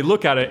time they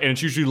look at it, and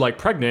it's usually like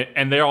pregnant,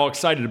 and they're all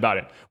excited about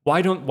it.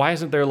 Why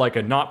isn't there like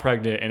a not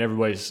pregnant and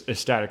everybody's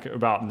ecstatic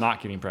about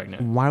not getting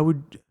pregnant? Why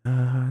would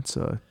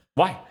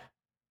why?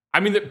 I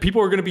mean,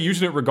 people are going to be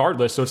using it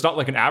regardless, so it's not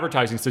like an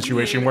advertising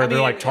situation where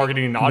they're like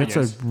targeting an audience.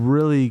 That's a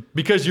really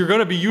because you're going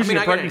to be using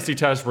a pregnancy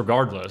test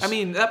regardless. I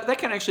mean, that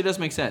kind of actually does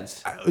make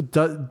sense.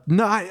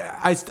 No,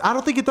 I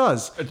don't think it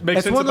does. It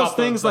makes sense one of those about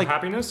things the like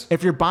happiness.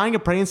 If you're buying a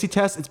pregnancy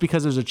test, it's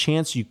because there's a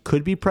chance you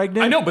could be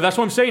pregnant. I know, but that's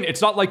what I'm saying.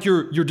 It's not like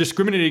you're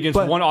discriminating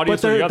against one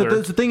audience or the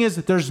other. The thing is,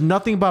 there's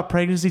nothing about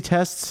pregnancy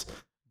tests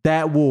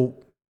that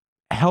will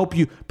help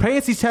you.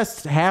 Pregnancy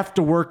tests have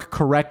to work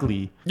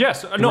correctly.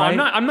 Yes. No, right?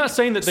 I'm not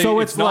saying that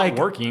it's not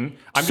working.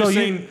 I'm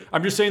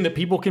just saying that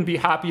people can be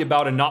happy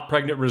about a not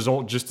pregnant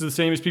result just the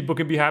same as people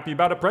can be happy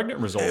about a pregnant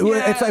result.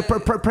 Yeah. It's like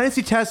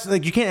pregnancy tests,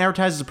 like you can't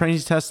advertise as a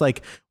pregnancy test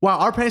like, wow,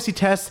 our pregnancy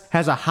test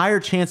has a higher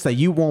chance that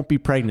you won't be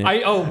pregnant.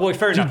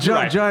 Fair enough. You're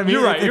right.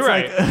 You're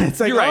right. It's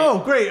like,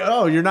 oh, great.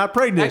 Oh, you're not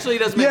pregnant. Actually, it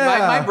does make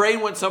my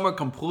brain went somewhere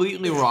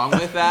completely wrong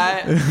with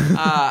that.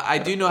 I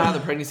do know how the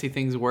pregnancy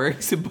things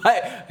works,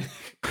 but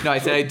no, I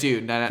said I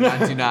do. No,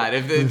 do not.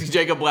 If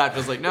Jacob laughed, I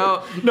was like,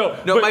 no.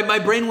 My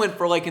brain went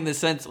for like in the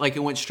sense like it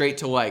went straight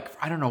to like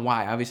I don't know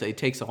why. Obviously, it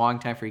takes a long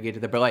time for you to get to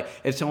there. But like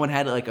if someone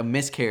had like a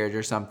miscarriage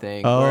or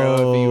something, or if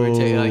you were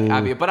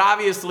taking but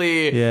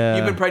obviously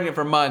you've been pregnant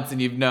for months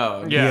and you've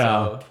known. Yeah.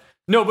 So.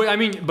 No,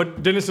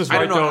 but Dennis is right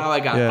though. I don't know how I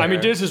got there. I mean,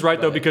 Dennis is right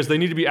though because they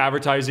need to be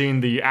advertising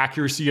the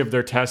accuracy of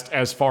their test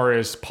as far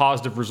as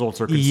positive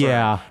results are concerned.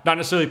 Yeah. Not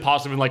necessarily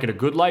positive in like in a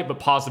good light, but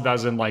positive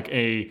as in like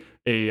a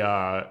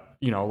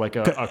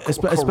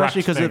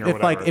especially because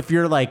if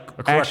you're like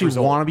actually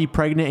want to be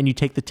pregnant and you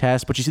take the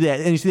test, but you see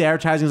the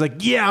advertising is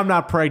like, yeah, I'm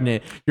not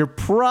pregnant. You're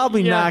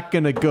probably not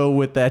gonna go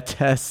with that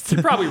test.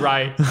 You're probably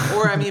right.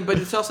 Or I mean, but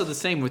it's also the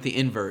same with the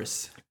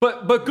inverse.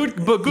 But good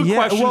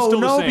question.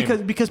 Still the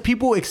same. because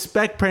people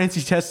expect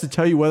pregnancy tests to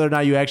tell you whether or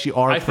not you actually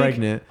are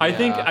pregnant. I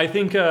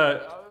think.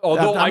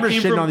 Although I'm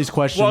just shitting on these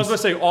questions. Well, I was going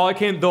to say,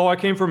 I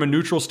came from a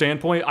neutral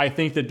standpoint, I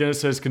think that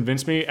Dennis has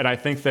convinced me, and I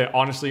think that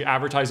honestly,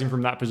 advertising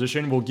from that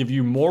position will give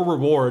you more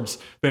rewards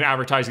than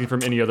advertising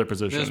from any other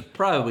position. There's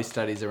probably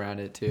studies around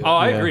it too. Oh,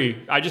 I agree.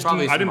 I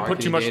didn't put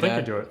too much thinking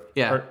into it.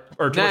 Yeah.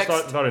 Or too much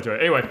thought into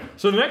it. Anyway,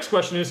 so the next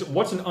question is,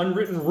 what's an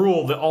unwritten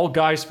rule that all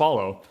guys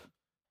follow?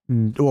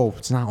 Well,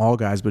 it's not all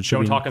guys, but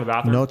Don't talk in the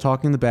bathroom? No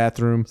talking in the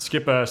bathroom.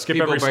 Skip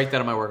People every break that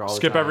at my work all the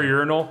skip time. every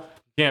urinal.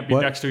 Can't be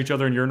next to each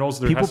other in urinals.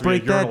 There People has to be a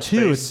break that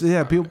urinal too.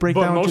 space. People break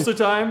But that most too. of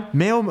the time,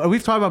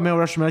 We've talked about male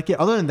restroom etiquette.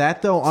 Other than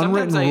that, though,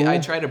 Sometimes unwritten rule. I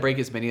try to break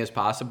as many as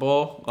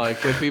possible,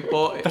 like with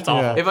people. that's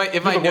awful. If I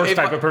You're the worst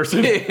type of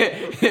person.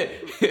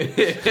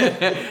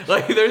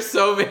 Like there's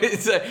so many.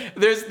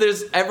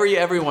 There's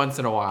every once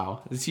in a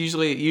while. It's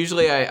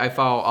usually I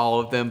follow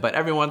all of them, but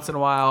every once in a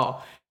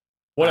while,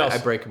 What else? I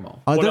break them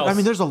all. What else? I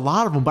mean, there's a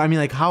lot of them, but I mean,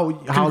 like how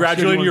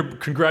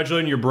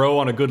Congratulating your bro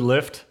on a good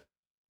lift.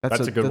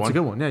 That's a good one. That's a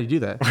good one. Yeah, you do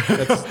that.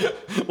 That's,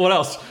 What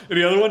else?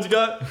 Any other ones you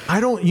got? I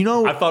don't.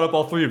 I thought up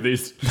all 3 of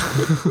these.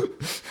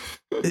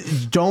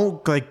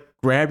 Don't like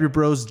grab your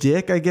bro's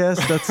dick. I guess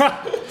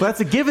that's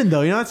a given,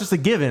 though. That's just a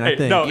given. I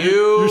think. No,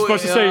 you're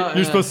supposed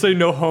to say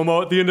no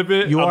homo at the end of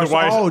it. You are.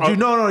 Otherwise, Oh, dude,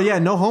 no, yeah,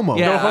 no homo.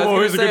 Yeah, No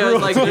homo is a good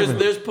rule. like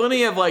there's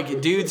plenty of like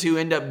dudes who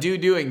end up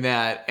doing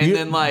that, and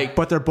then like.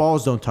 But their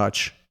balls don't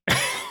touch.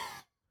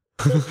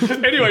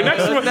 Anyway,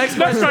 next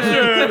question.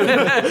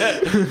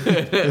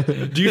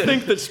 Do you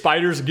think that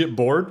spiders get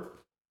bored?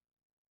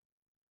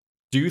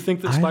 Do you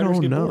think that spiders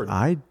get bored?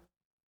 I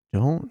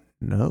don't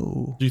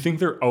know. Do you think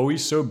they're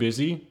always so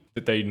busy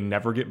that they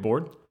never get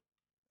bored?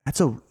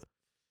 You're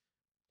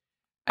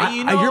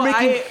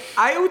making.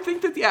 I would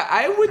think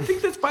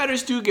that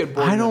spiders do get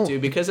bored too,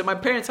 because at my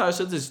parents' house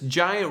there's this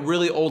giant,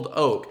 really old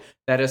oak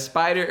that a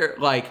spider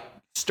like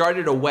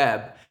started a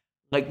web,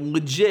 like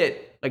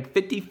legit, like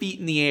 50 feet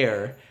in the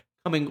air,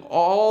 coming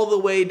all the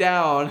way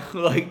down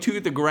like to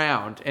the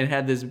ground, and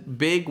had this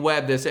big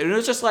web. And it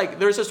was just like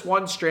there's just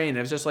one strain. And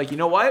it was just like, you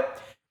know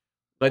what?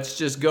 Let's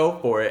just go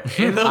for it.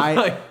 And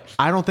I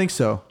don't think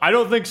so. I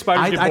don't think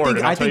spiders get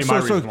bored. I'll tell you my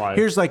reason why.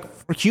 Here's like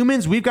for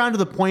humans, we've gotten to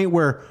the point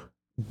where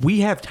we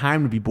have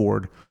time to be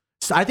bored.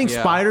 So I think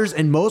spiders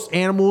and most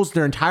animals,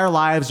 their entire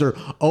lives are,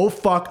 oh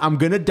fuck, I'm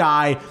gonna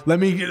die. What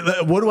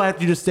do I have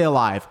to do to stay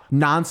alive?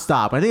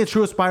 Nonstop. I think it's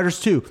true with spiders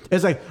too.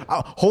 It's like,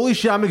 holy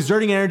shit, I'm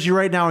exerting energy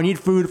right now. I need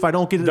food. If I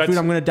don't get the food,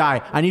 I'm gonna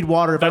die. I need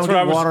water. If I don't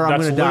get water, I'm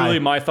gonna die. That's literally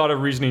my thought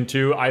of reasoning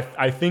too.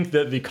 I think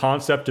that the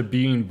concept of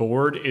being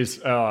bored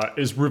is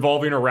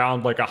revolving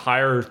around like a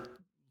higher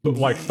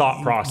like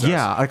thought process.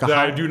 Yeah, like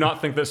I do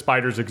not think that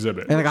spiders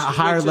exhibit, and like a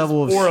higher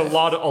level of, or a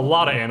lot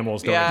of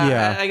animals don't.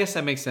 Yeah, I guess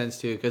that makes sense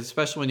too, because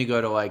especially when you go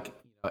to like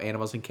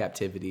animals in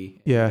captivity.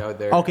 Yeah.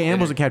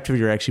 Animals in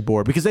captivity are actually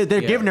bored because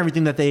they're given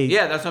everything that they.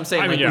 Yeah, that's what I'm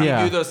saying. You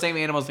do those same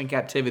animals in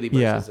captivity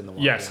versus in the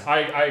wild. Yes, I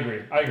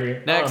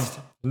agree.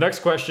 Next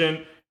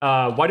question.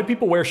 Why do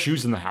people wear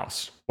shoes in the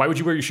house? Why would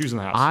you wear your shoes in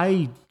the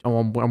house?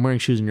 I'm wearing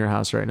shoes in your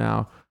house right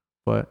now,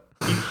 but.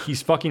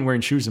 He's fucking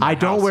wearing shoes in my house. I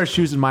don't wear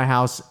shoes in my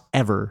house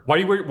ever.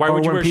 Why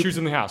would you wear shoes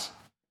in the house?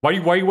 Why are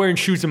you wearing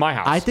shoes in my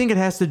house? I think it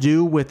has to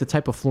do with the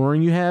type of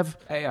flooring you have.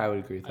 Hey, I would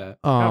agree with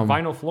that.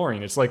 Vinyl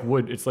flooring. It's like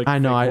wood. It's like I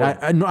know.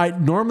 I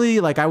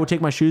normally like I would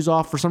take my shoes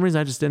off. For some reason,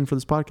 I just didn't for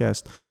this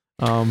podcast.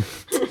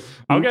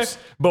 Okay,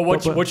 but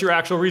what's your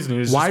actual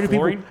reason? Is why do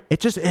flooring? People?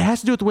 It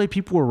has to do with the way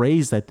people were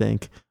raised, I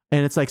think.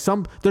 And it's like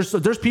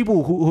there's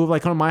people who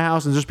like come to my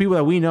house, and there's people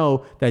that we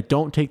know that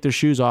don't take their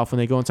shoes off when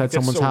they go inside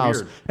someone's house.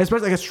 Weird.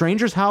 Especially like a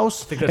stranger's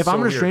house. If I'm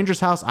in a stranger's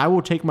house, I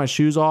will take my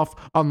shoes off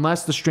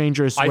unless the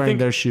stranger is wearing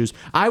their shoes.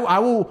 I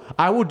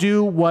will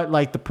do what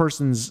like the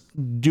person's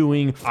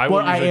doing. I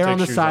err on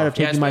the side of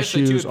taking my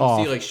shoes off.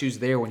 You see like shoes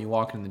there when you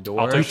walk in the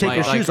door. You take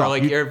your shoes off. Or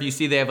if you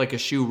see they have like a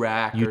shoe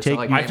rack. You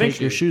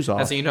take your shoes off.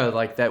 That's how you know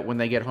like that when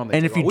they get home.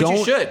 And if you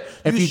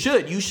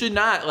don't, you should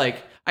not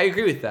like. I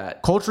agree with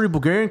that. Culturally,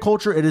 Bulgarian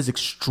culture, it is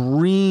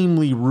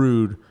extremely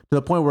rude to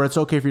the point where it's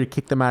okay for you to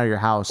kick them out of your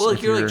house. Well,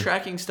 if you're like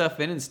tracking stuff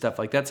in and stuff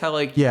like that's how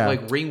like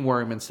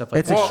ringworm and stuff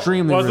like that. It's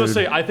extremely rude. I was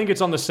gonna say I think it's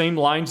on the same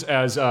lines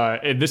as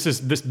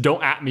this.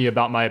 Don't at me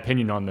about my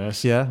opinion on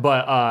this. Yeah.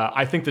 But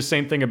I think the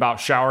same thing about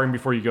showering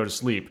before you go to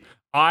sleep.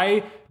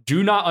 I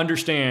do not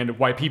understand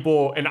why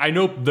people, and I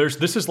know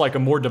this is like a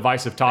more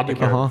divisive topic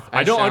here.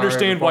 I don't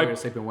understand why. I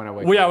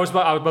was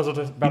about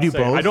to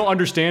say. I don't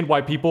understand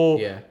why people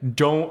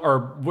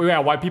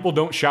why people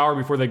don't shower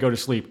before they go to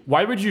sleep.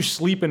 Why would you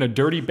sleep in a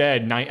dirty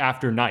bed night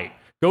after night?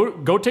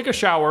 Go take a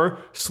shower,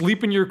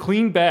 sleep in your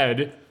clean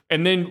bed,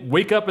 and then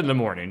wake up in the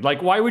morning.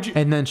 Like, why would you?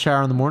 And then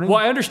shower in the morning? Well,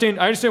 I understand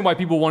why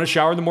people want to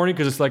shower in the morning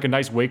because it's like a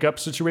nice wake up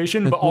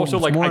situation. But also,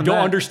 like, I don't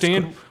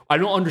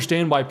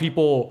understand why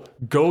people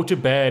go to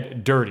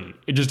bed dirty.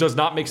 It just does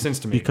not make sense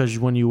to me. Because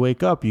when you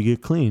wake up, you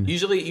get clean.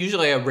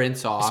 Usually I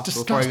rinse off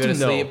before I go to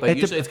sleep. But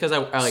usually it's because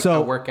I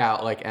work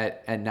out like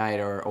at night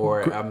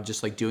or I'm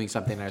just like doing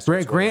something.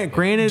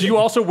 Granted, do you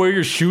also wear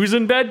your shoes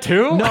in bed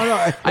too?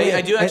 No.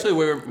 I do actually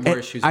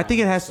wear shoes. I think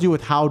it has to do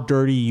with how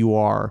dirty you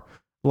are.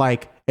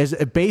 Like, as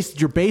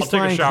your baseline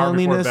I'll take a shower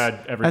cleanliness. Before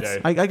bed every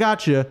day. I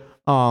got you.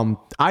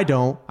 I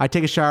don't. I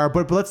take a shower,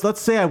 but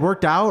let's say I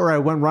worked out or I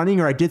went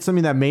running or I did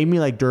something that made me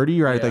like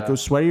dirty or I like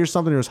was sweaty or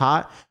something. Or it was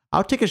hot.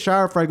 I'll take a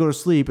shower before I go to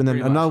sleep and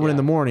then another one in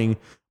the morning.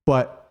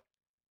 But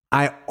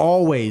I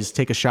always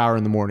take a shower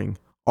in the morning.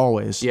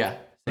 Always. Yeah.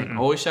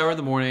 Always shower in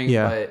the morning.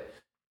 Yeah.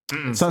 But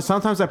So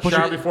sometimes I push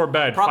Shower it before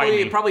bed. Fight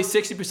me. Probably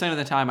 60% of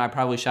the time I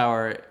probably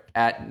shower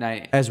at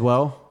night. as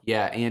well.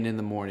 Yeah, and in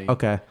the morning.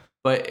 Okay.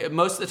 But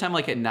most of the time,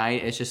 like at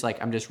night, it's just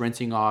like I'm just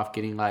rinsing off,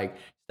 getting like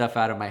stuff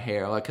out of my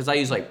hair, like because I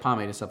use like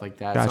pomade and stuff like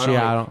that. Gotcha. So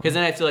I don't. because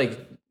then I have to like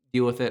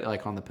deal with it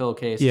like on the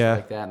pillowcase, Yeah.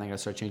 stuff like that, and then I gotta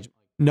start changing.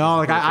 No,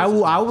 like I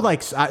would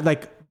like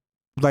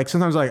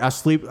sometimes like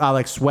I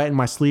like sweat in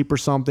my sleep or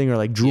something, or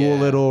like drool a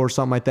Yeah. little or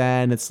something like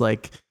that, and it's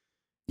like.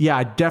 Yeah,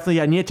 I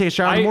need to take a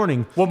shower in the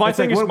morning. Well, my It's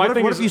thing like,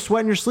 is- what if you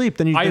sweat in your sleep?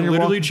 Then I you're literally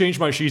walking- change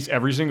my sheets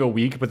every single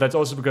week, but that's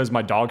also because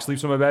my dog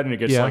sleeps on my bed and it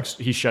gets Yeah. like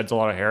he sheds a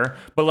lot of hair.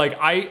 But like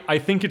I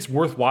think it's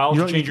worthwhile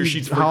to change your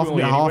sheets How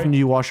frequently. often anyway. do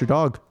you wash your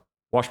dog?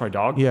 Wash my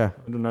dog? Yeah.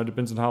 I don't know. It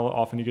depends on how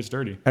often he gets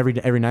dirty. Every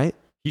night.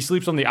 He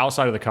sleeps on the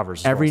outside of the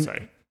covers. Is Every- what I'll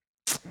say.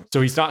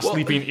 So he's not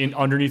sleeping in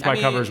underneath my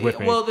mean, covers with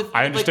me. well,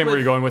 I understand like where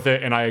you're going with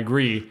it, and I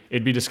agree.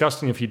 It'd be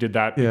disgusting if he did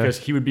that Yeah. because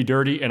he would be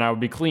dirty and I would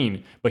be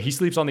clean. But he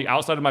sleeps on the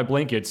outside of my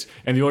blankets,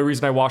 and the only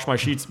reason I wash my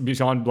sheets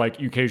beyond like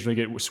you occasionally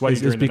get sweaty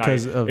Is during the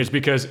because night of- is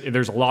because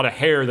there's a lot of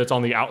hair that's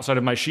on the outside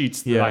of my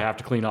sheets that Yeah. I have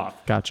to clean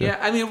off. Gotcha. Yeah,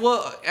 I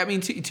mean,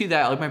 to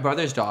that, like my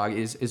brother's dog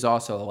is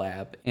also a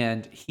lab,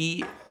 and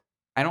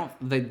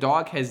the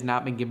dog has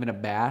not been given a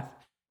bath.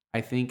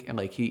 I think, and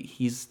like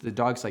the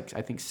dog's like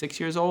I think 6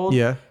 years old.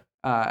 Yeah.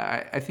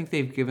 I think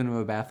they've given him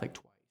a bath like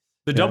twice.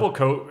 The double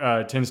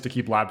coat tends to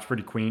keep labs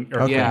pretty clean.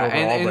 Or Okay. clean Yeah,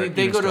 overall, and but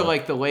they even go to still.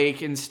 like the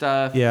lake and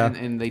stuff. Yeah.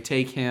 and they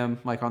take him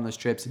like on those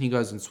trips, and he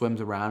goes and swims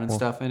around and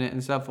stuff in it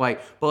and stuff.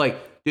 Like, but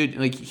like, dude,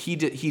 like he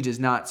does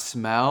not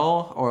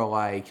smell or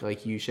like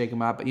you shake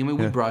him up. But I mean,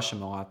 we brush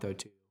him a lot though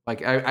too.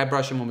 Like I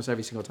brush him almost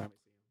every single time.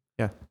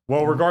 Yeah.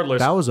 Well,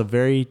 regardless, That was a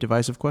very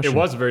divisive question. it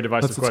was a very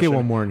divisive Let's question. get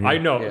one more in here. I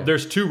know. Yeah.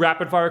 There's 2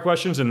 rapid fire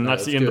questions, and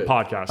that's the let's end of do the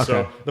it. podcast.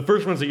 So the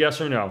first one's a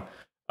yes or no.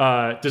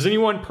 Does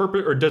anyone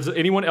does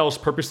anyone else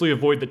purposely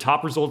avoid the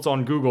top results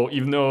on Google,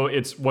 even though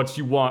it's what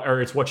you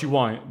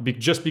want,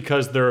 just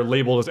because they're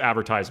labeled as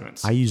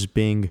advertisements? I use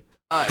Bing.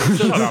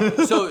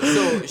 So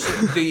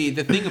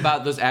the thing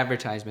about those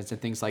advertisements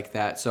and things like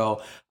that.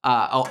 So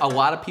a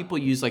lot of people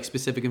use like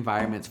specific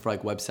environments for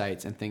like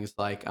websites and things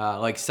like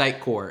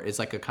Sitecore is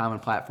like a common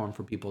platform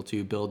for people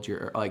to build a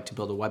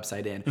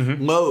website in.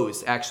 Mm-hmm.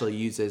 Lowe's actually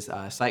uses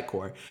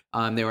Sitecore.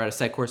 They were at a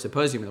Sitecore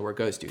symposium where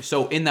Goes to.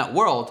 So in that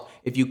world,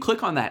 if you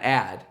click on that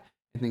ad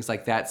and things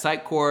like that,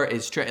 Sitecore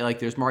is like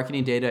there's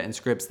marketing data and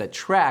scripts that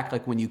track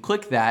like when you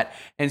click that.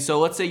 And so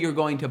let's say you're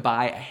going to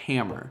buy a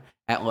hammer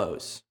at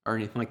Lowe's or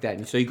anything like that.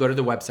 And so you go to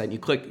the website and you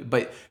click,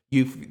 but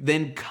you've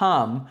then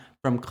come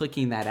from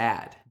clicking that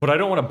ad. But I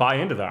don't want to buy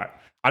into that.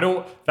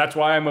 That's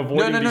why I'm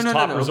avoiding these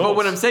top results. But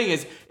what I'm saying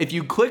is, if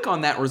you click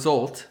on that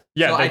result,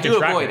 Yeah, so they I can do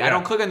track avoid. it, yeah. I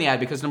don't click on the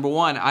ad because number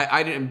one,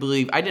 I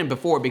didn't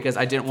before because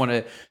I didn't want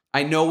to.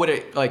 I know what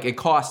it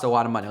costs a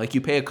lot of money. Like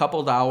you pay a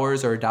couple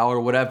dollars or $1 or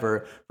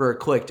whatever for a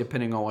click,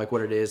 depending on like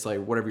what it is, like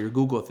whatever your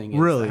Google thing is,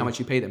 Really? how much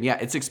you pay them. Yeah,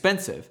 it's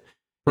expensive.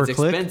 Per It's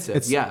click?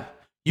 expensive. Yeah,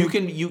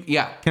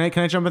 yeah. Can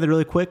I jump in there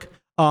really quick?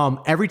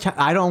 Every time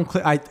I don't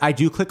click, I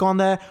do click on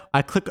that.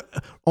 I click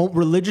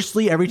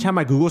religiously every time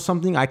I Google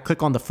something. I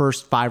click on the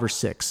first 5 or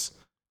 6.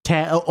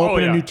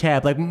 Open a new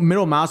tab, like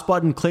middle mouse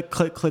button, click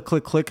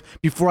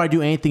before I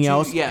do anything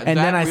else, Yeah, and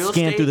then that I real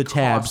scan through the estate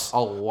tabs. costs a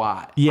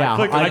lot. Yeah,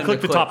 I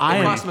click the top It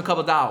three. costs them a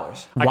couple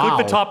dollars. I click Wow.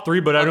 the top 3,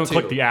 but I don't Up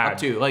click to, the ad. Up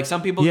to. Like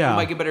some people Yeah.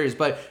 might get better,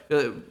 but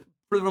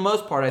for the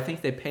most part, I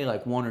think they pay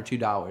like $1 or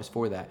 $2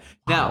 for that.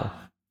 Now,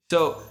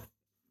 so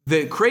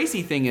the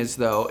crazy thing is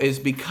though, is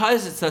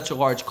because it's such a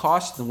large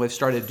cost than we've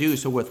started to do.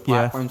 So with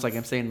platforms like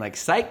I'm saying, like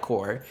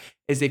Sitecore,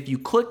 is if you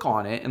click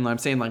on it, and I'm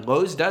saying like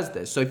Lowe's does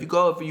this. So if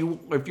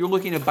you're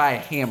looking to buy a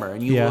hammer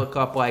and you look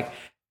up like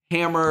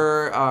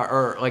hammer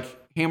or like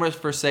hammers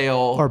for sale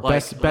Or like,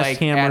 best like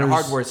at a hammers.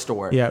 hardware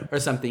store Yeah. or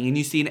something, and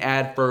you see an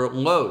ad for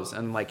Lowe's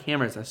and like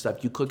hammers and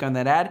stuff, you click on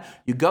that ad,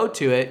 you go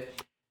to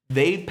it,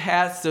 they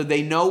pass, so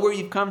they know where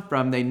you've come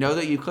from, they know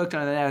that you clicked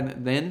on that ad,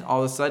 and then all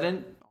of a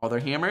sudden all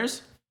their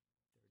hammers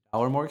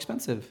 $1 more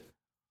expensive.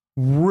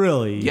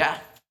 Really? Yeah,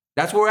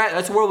 that's where we're at.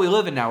 That's where we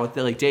live in now with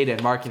the, like data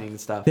and marketing and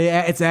stuff.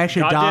 It's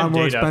actually Goddamn $1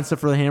 more data. expensive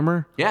for the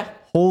hammer. Yeah.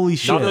 Holy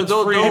shit! Nothing's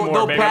free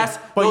anymore, baby. But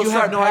They'll you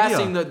start have no idea.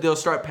 passing they'll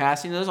start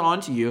passing those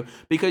on to you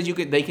because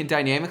they can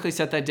dynamically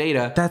set that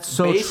data. That's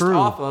so based true.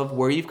 off of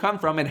where you've come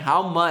from and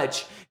how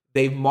much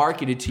they've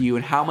marketed to you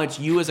and how much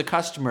you as a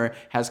customer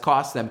has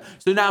cost them.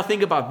 So now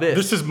think about this.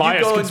 This is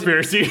Maya's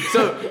conspiracy.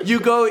 So you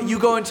go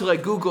into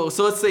like Google.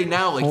 So let's say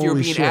now like you're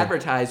Holy being shit.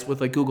 advertised with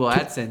like Google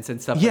AdSense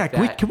and stuff Yeah, like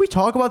that. can we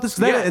talk about this?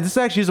 Yeah. This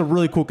actually is a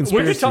really cool we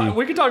conspiracy.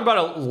 can talk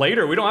about it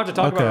later. We don't have to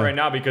talk about it Okay. right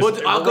now because Well,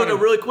 I'll we're go to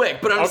gonna- really quick,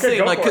 but I'm Okay, saying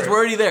go like for because it. we're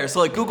already there. So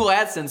like Google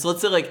AdSense,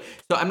 let's say like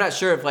so I'm not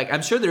sure if like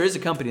I'm sure there is a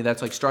company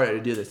that's like started to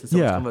do this and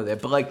someone's Yeah. come over there,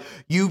 but like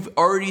you've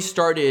already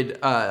started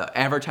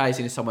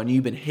advertising to someone,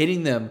 you've been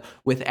hitting them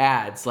with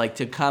ads like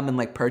to come and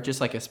like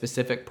purchase like a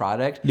specific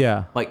product.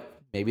 Yeah. Like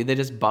maybe they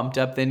just bumped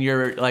up then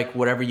your like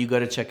whatever you go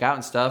to check out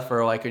and stuff,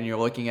 or like when you're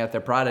looking at their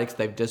products,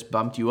 they've just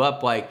bumped you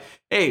up like,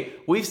 hey,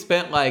 we've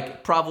spent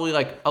like probably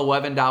like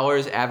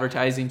 $11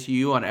 advertising to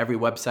you on every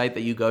website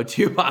that you go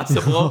to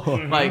possible.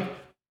 Like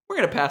we're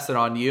gonna pass it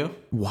on to you.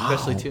 Wow.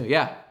 Especially too.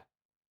 Yeah.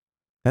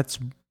 That's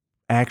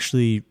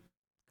actually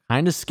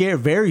kind of scary,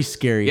 very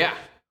scary. Yeah.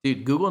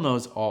 Dude, Google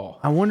knows all.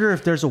 I wonder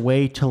if there's a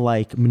way to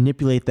like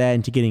manipulate that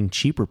into getting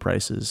cheaper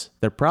prices.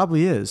 There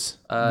probably is.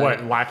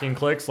 What, lacking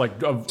clicks? Like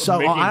So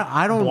making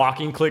I don't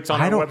blocking clicks on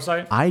our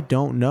website? I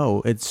don't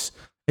know. It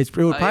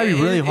would probably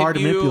be really hard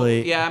to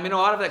manipulate. Yeah, I mean, a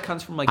lot of that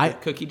comes from like the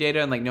cookie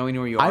data and like knowing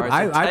where you are.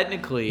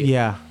 Technically,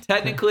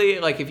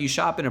 like if you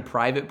shop in a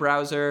private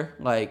browser,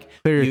 like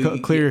clear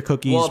your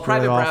cookies. Well, a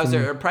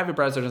private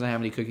browser doesn't have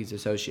any cookies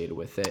associated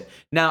with it.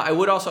 Now, I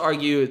would also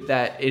argue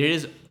that it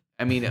is.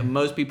 I mean,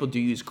 most people do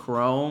use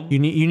Chrome. You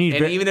need,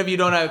 and even if you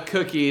don't have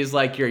cookies,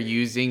 like you're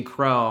using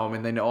Chrome,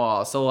 and then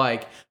so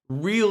like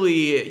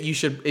really, you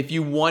should, if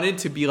you wanted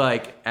to be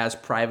like as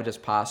private as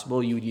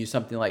possible, you would use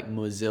something like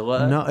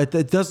Mozilla. No,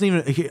 it doesn't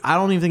even. I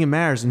don't even think it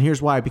matters, and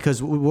here's why.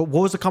 Because what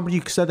was the company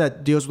you said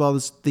that deals with all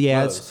the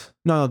ads?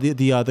 Lowe's. No,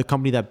 the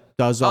company that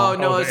does.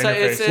 What's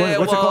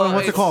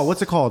it called?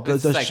 What's it called?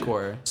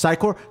 Sitecore.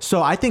 Sitecore.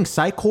 So I think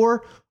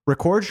Sitecore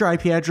records your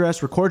IP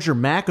address, records your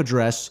MAC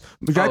address.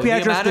 Your IP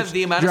address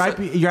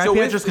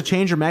could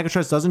change, your MAC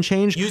address doesn't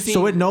change.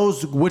 So it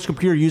knows which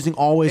computer you're using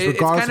always,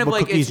 regardless of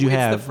what cookies you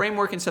have. It's the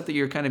framework and stuff that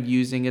you're kind of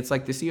using. It's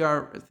like the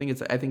CR thing.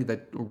 I think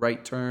the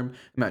right term.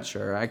 I'm not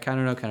sure. I kind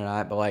of know, kind of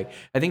not. But like,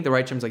 I think the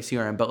right term is like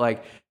CRM. But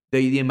like,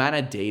 the amount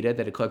of data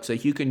that it collects, so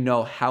you can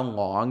know how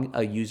long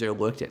a user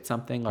looked at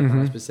something, like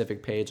on a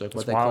specific page, like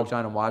what they clicked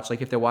on and watched.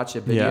 Like if they watched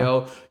a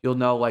video, you'll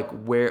know like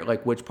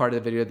which part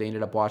of the video they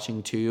ended up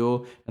watching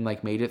to and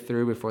like made it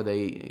through before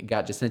they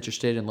got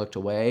disinterested and looked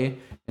away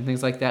and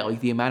things like that. Like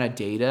the amount of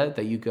data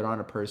that you get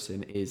on a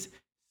person is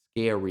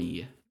scary.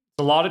 It's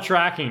a lot of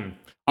tracking.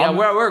 Yeah,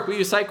 we're at work. We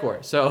use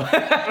Sitecore. So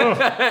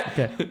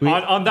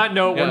on that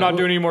note, we're not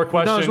doing any more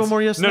questions. No, there's one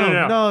more yes,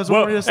 no. No, there's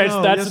one more yes,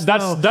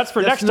 no. That's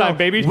for next time,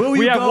 baby.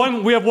 We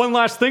have one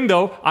last thing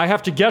though. I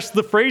have to guess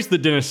the phrase that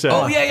Dennis said.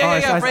 Oh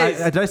yeah. Phrase.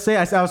 Did I say?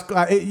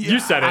 You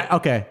said it.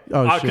 Okay.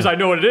 Oh, because I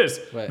know what it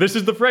is. What? This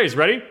is the phrase.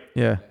 Ready?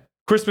 Yeah.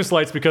 Christmas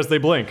lights because they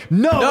blink.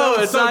 No,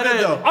 it's not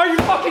it. though. Are you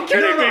fucking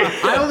kidding me?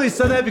 I only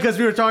said that because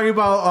we were talking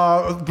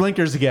about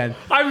blinkers again.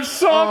 I'm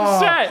so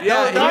upset.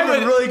 Yeah, that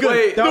was really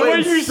good. The way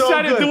you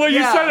said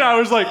it, I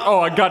was like,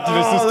 I got to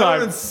this time.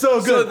 That was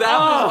so good. So that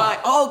was why.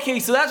 Okay,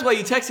 so that's why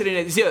you texted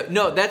it.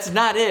 No, that's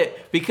not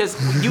it, because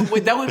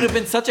that would have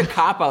been such a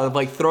cop out of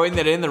like throwing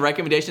that in the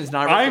recommendations.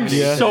 I'm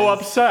so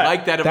upset.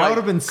 Like that. That would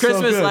have been so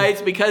Christmas good.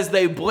 lights because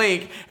they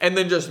blink, and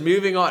then just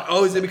moving on.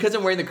 Oh, is it because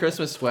I'm wearing the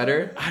Christmas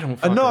sweater? I don't.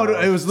 Fucking No, know.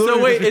 it was literally. So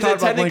wait, is it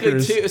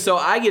technically two? So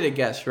I get a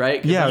guess,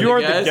 right? Yeah, you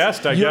are the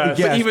guest, I guess.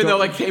 Yes, Even though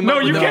I came up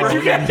with you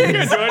can't do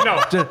it. No.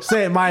 Just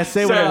say it, Maya.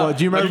 Say what it was.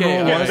 Do you remember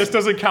what it was? This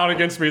doesn't count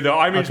against me, though.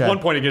 I mean, it's 1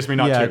 point against me,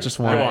 not two. Yeah, just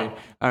one. Go on.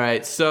 All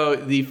right. So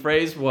the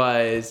phrase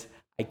was,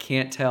 I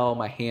can't tell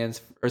my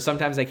hands, or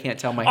sometimes I can't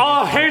tell my hands.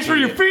 Oh, hands for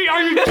your feet?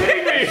 Are you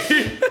kidding me?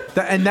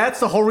 And that's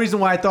the whole reason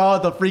why I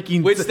thought the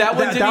freaking. Which that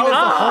one that didn't was even- the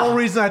whole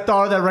reason I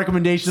thought of that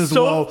recommendation as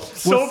well.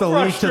 Was to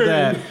lead to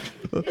that.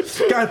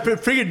 God,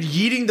 freaking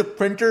yeeting the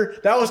printer.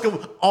 That was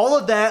all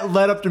of that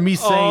led up to me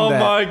saying that. Oh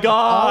my god!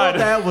 All of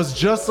that was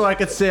just so I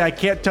could say I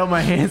can't tell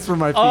my hands from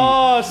my feet.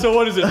 Oh, so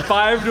what is it?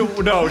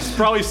 5-1? No, it's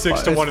probably 6-1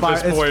 at this point.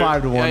 It's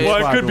 5-1.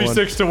 Well, it could be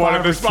 6-1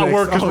 at this point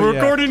because we're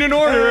recording in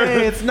order.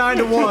 Hey, it's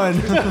 9-1.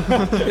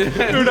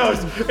 Who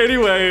knows?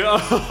 Anyway,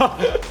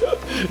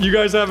 you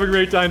guys have a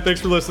great time.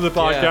 Thanks for listening to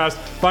the podcast.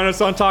 Yeah. Find us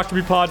on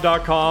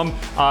talktomepod.com.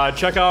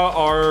 Check out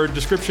our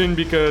description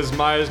because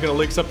Maya's going to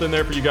link something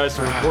there for you guys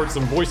to record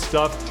some voice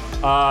stuff.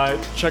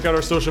 Check out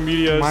our social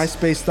medias.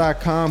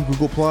 MySpace.com,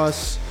 Google+,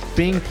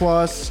 Bing+.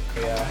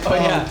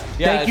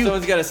 Thank you.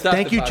 Someone's got to stop.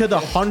 Thank you to the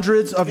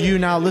hundreds of you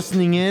now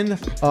listening in.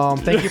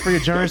 Thank you for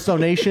your generous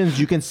donations.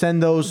 You can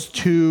send those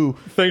to.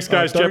 Thanks,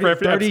 guys. Jeffrey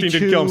Epstein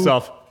didn't kill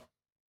himself.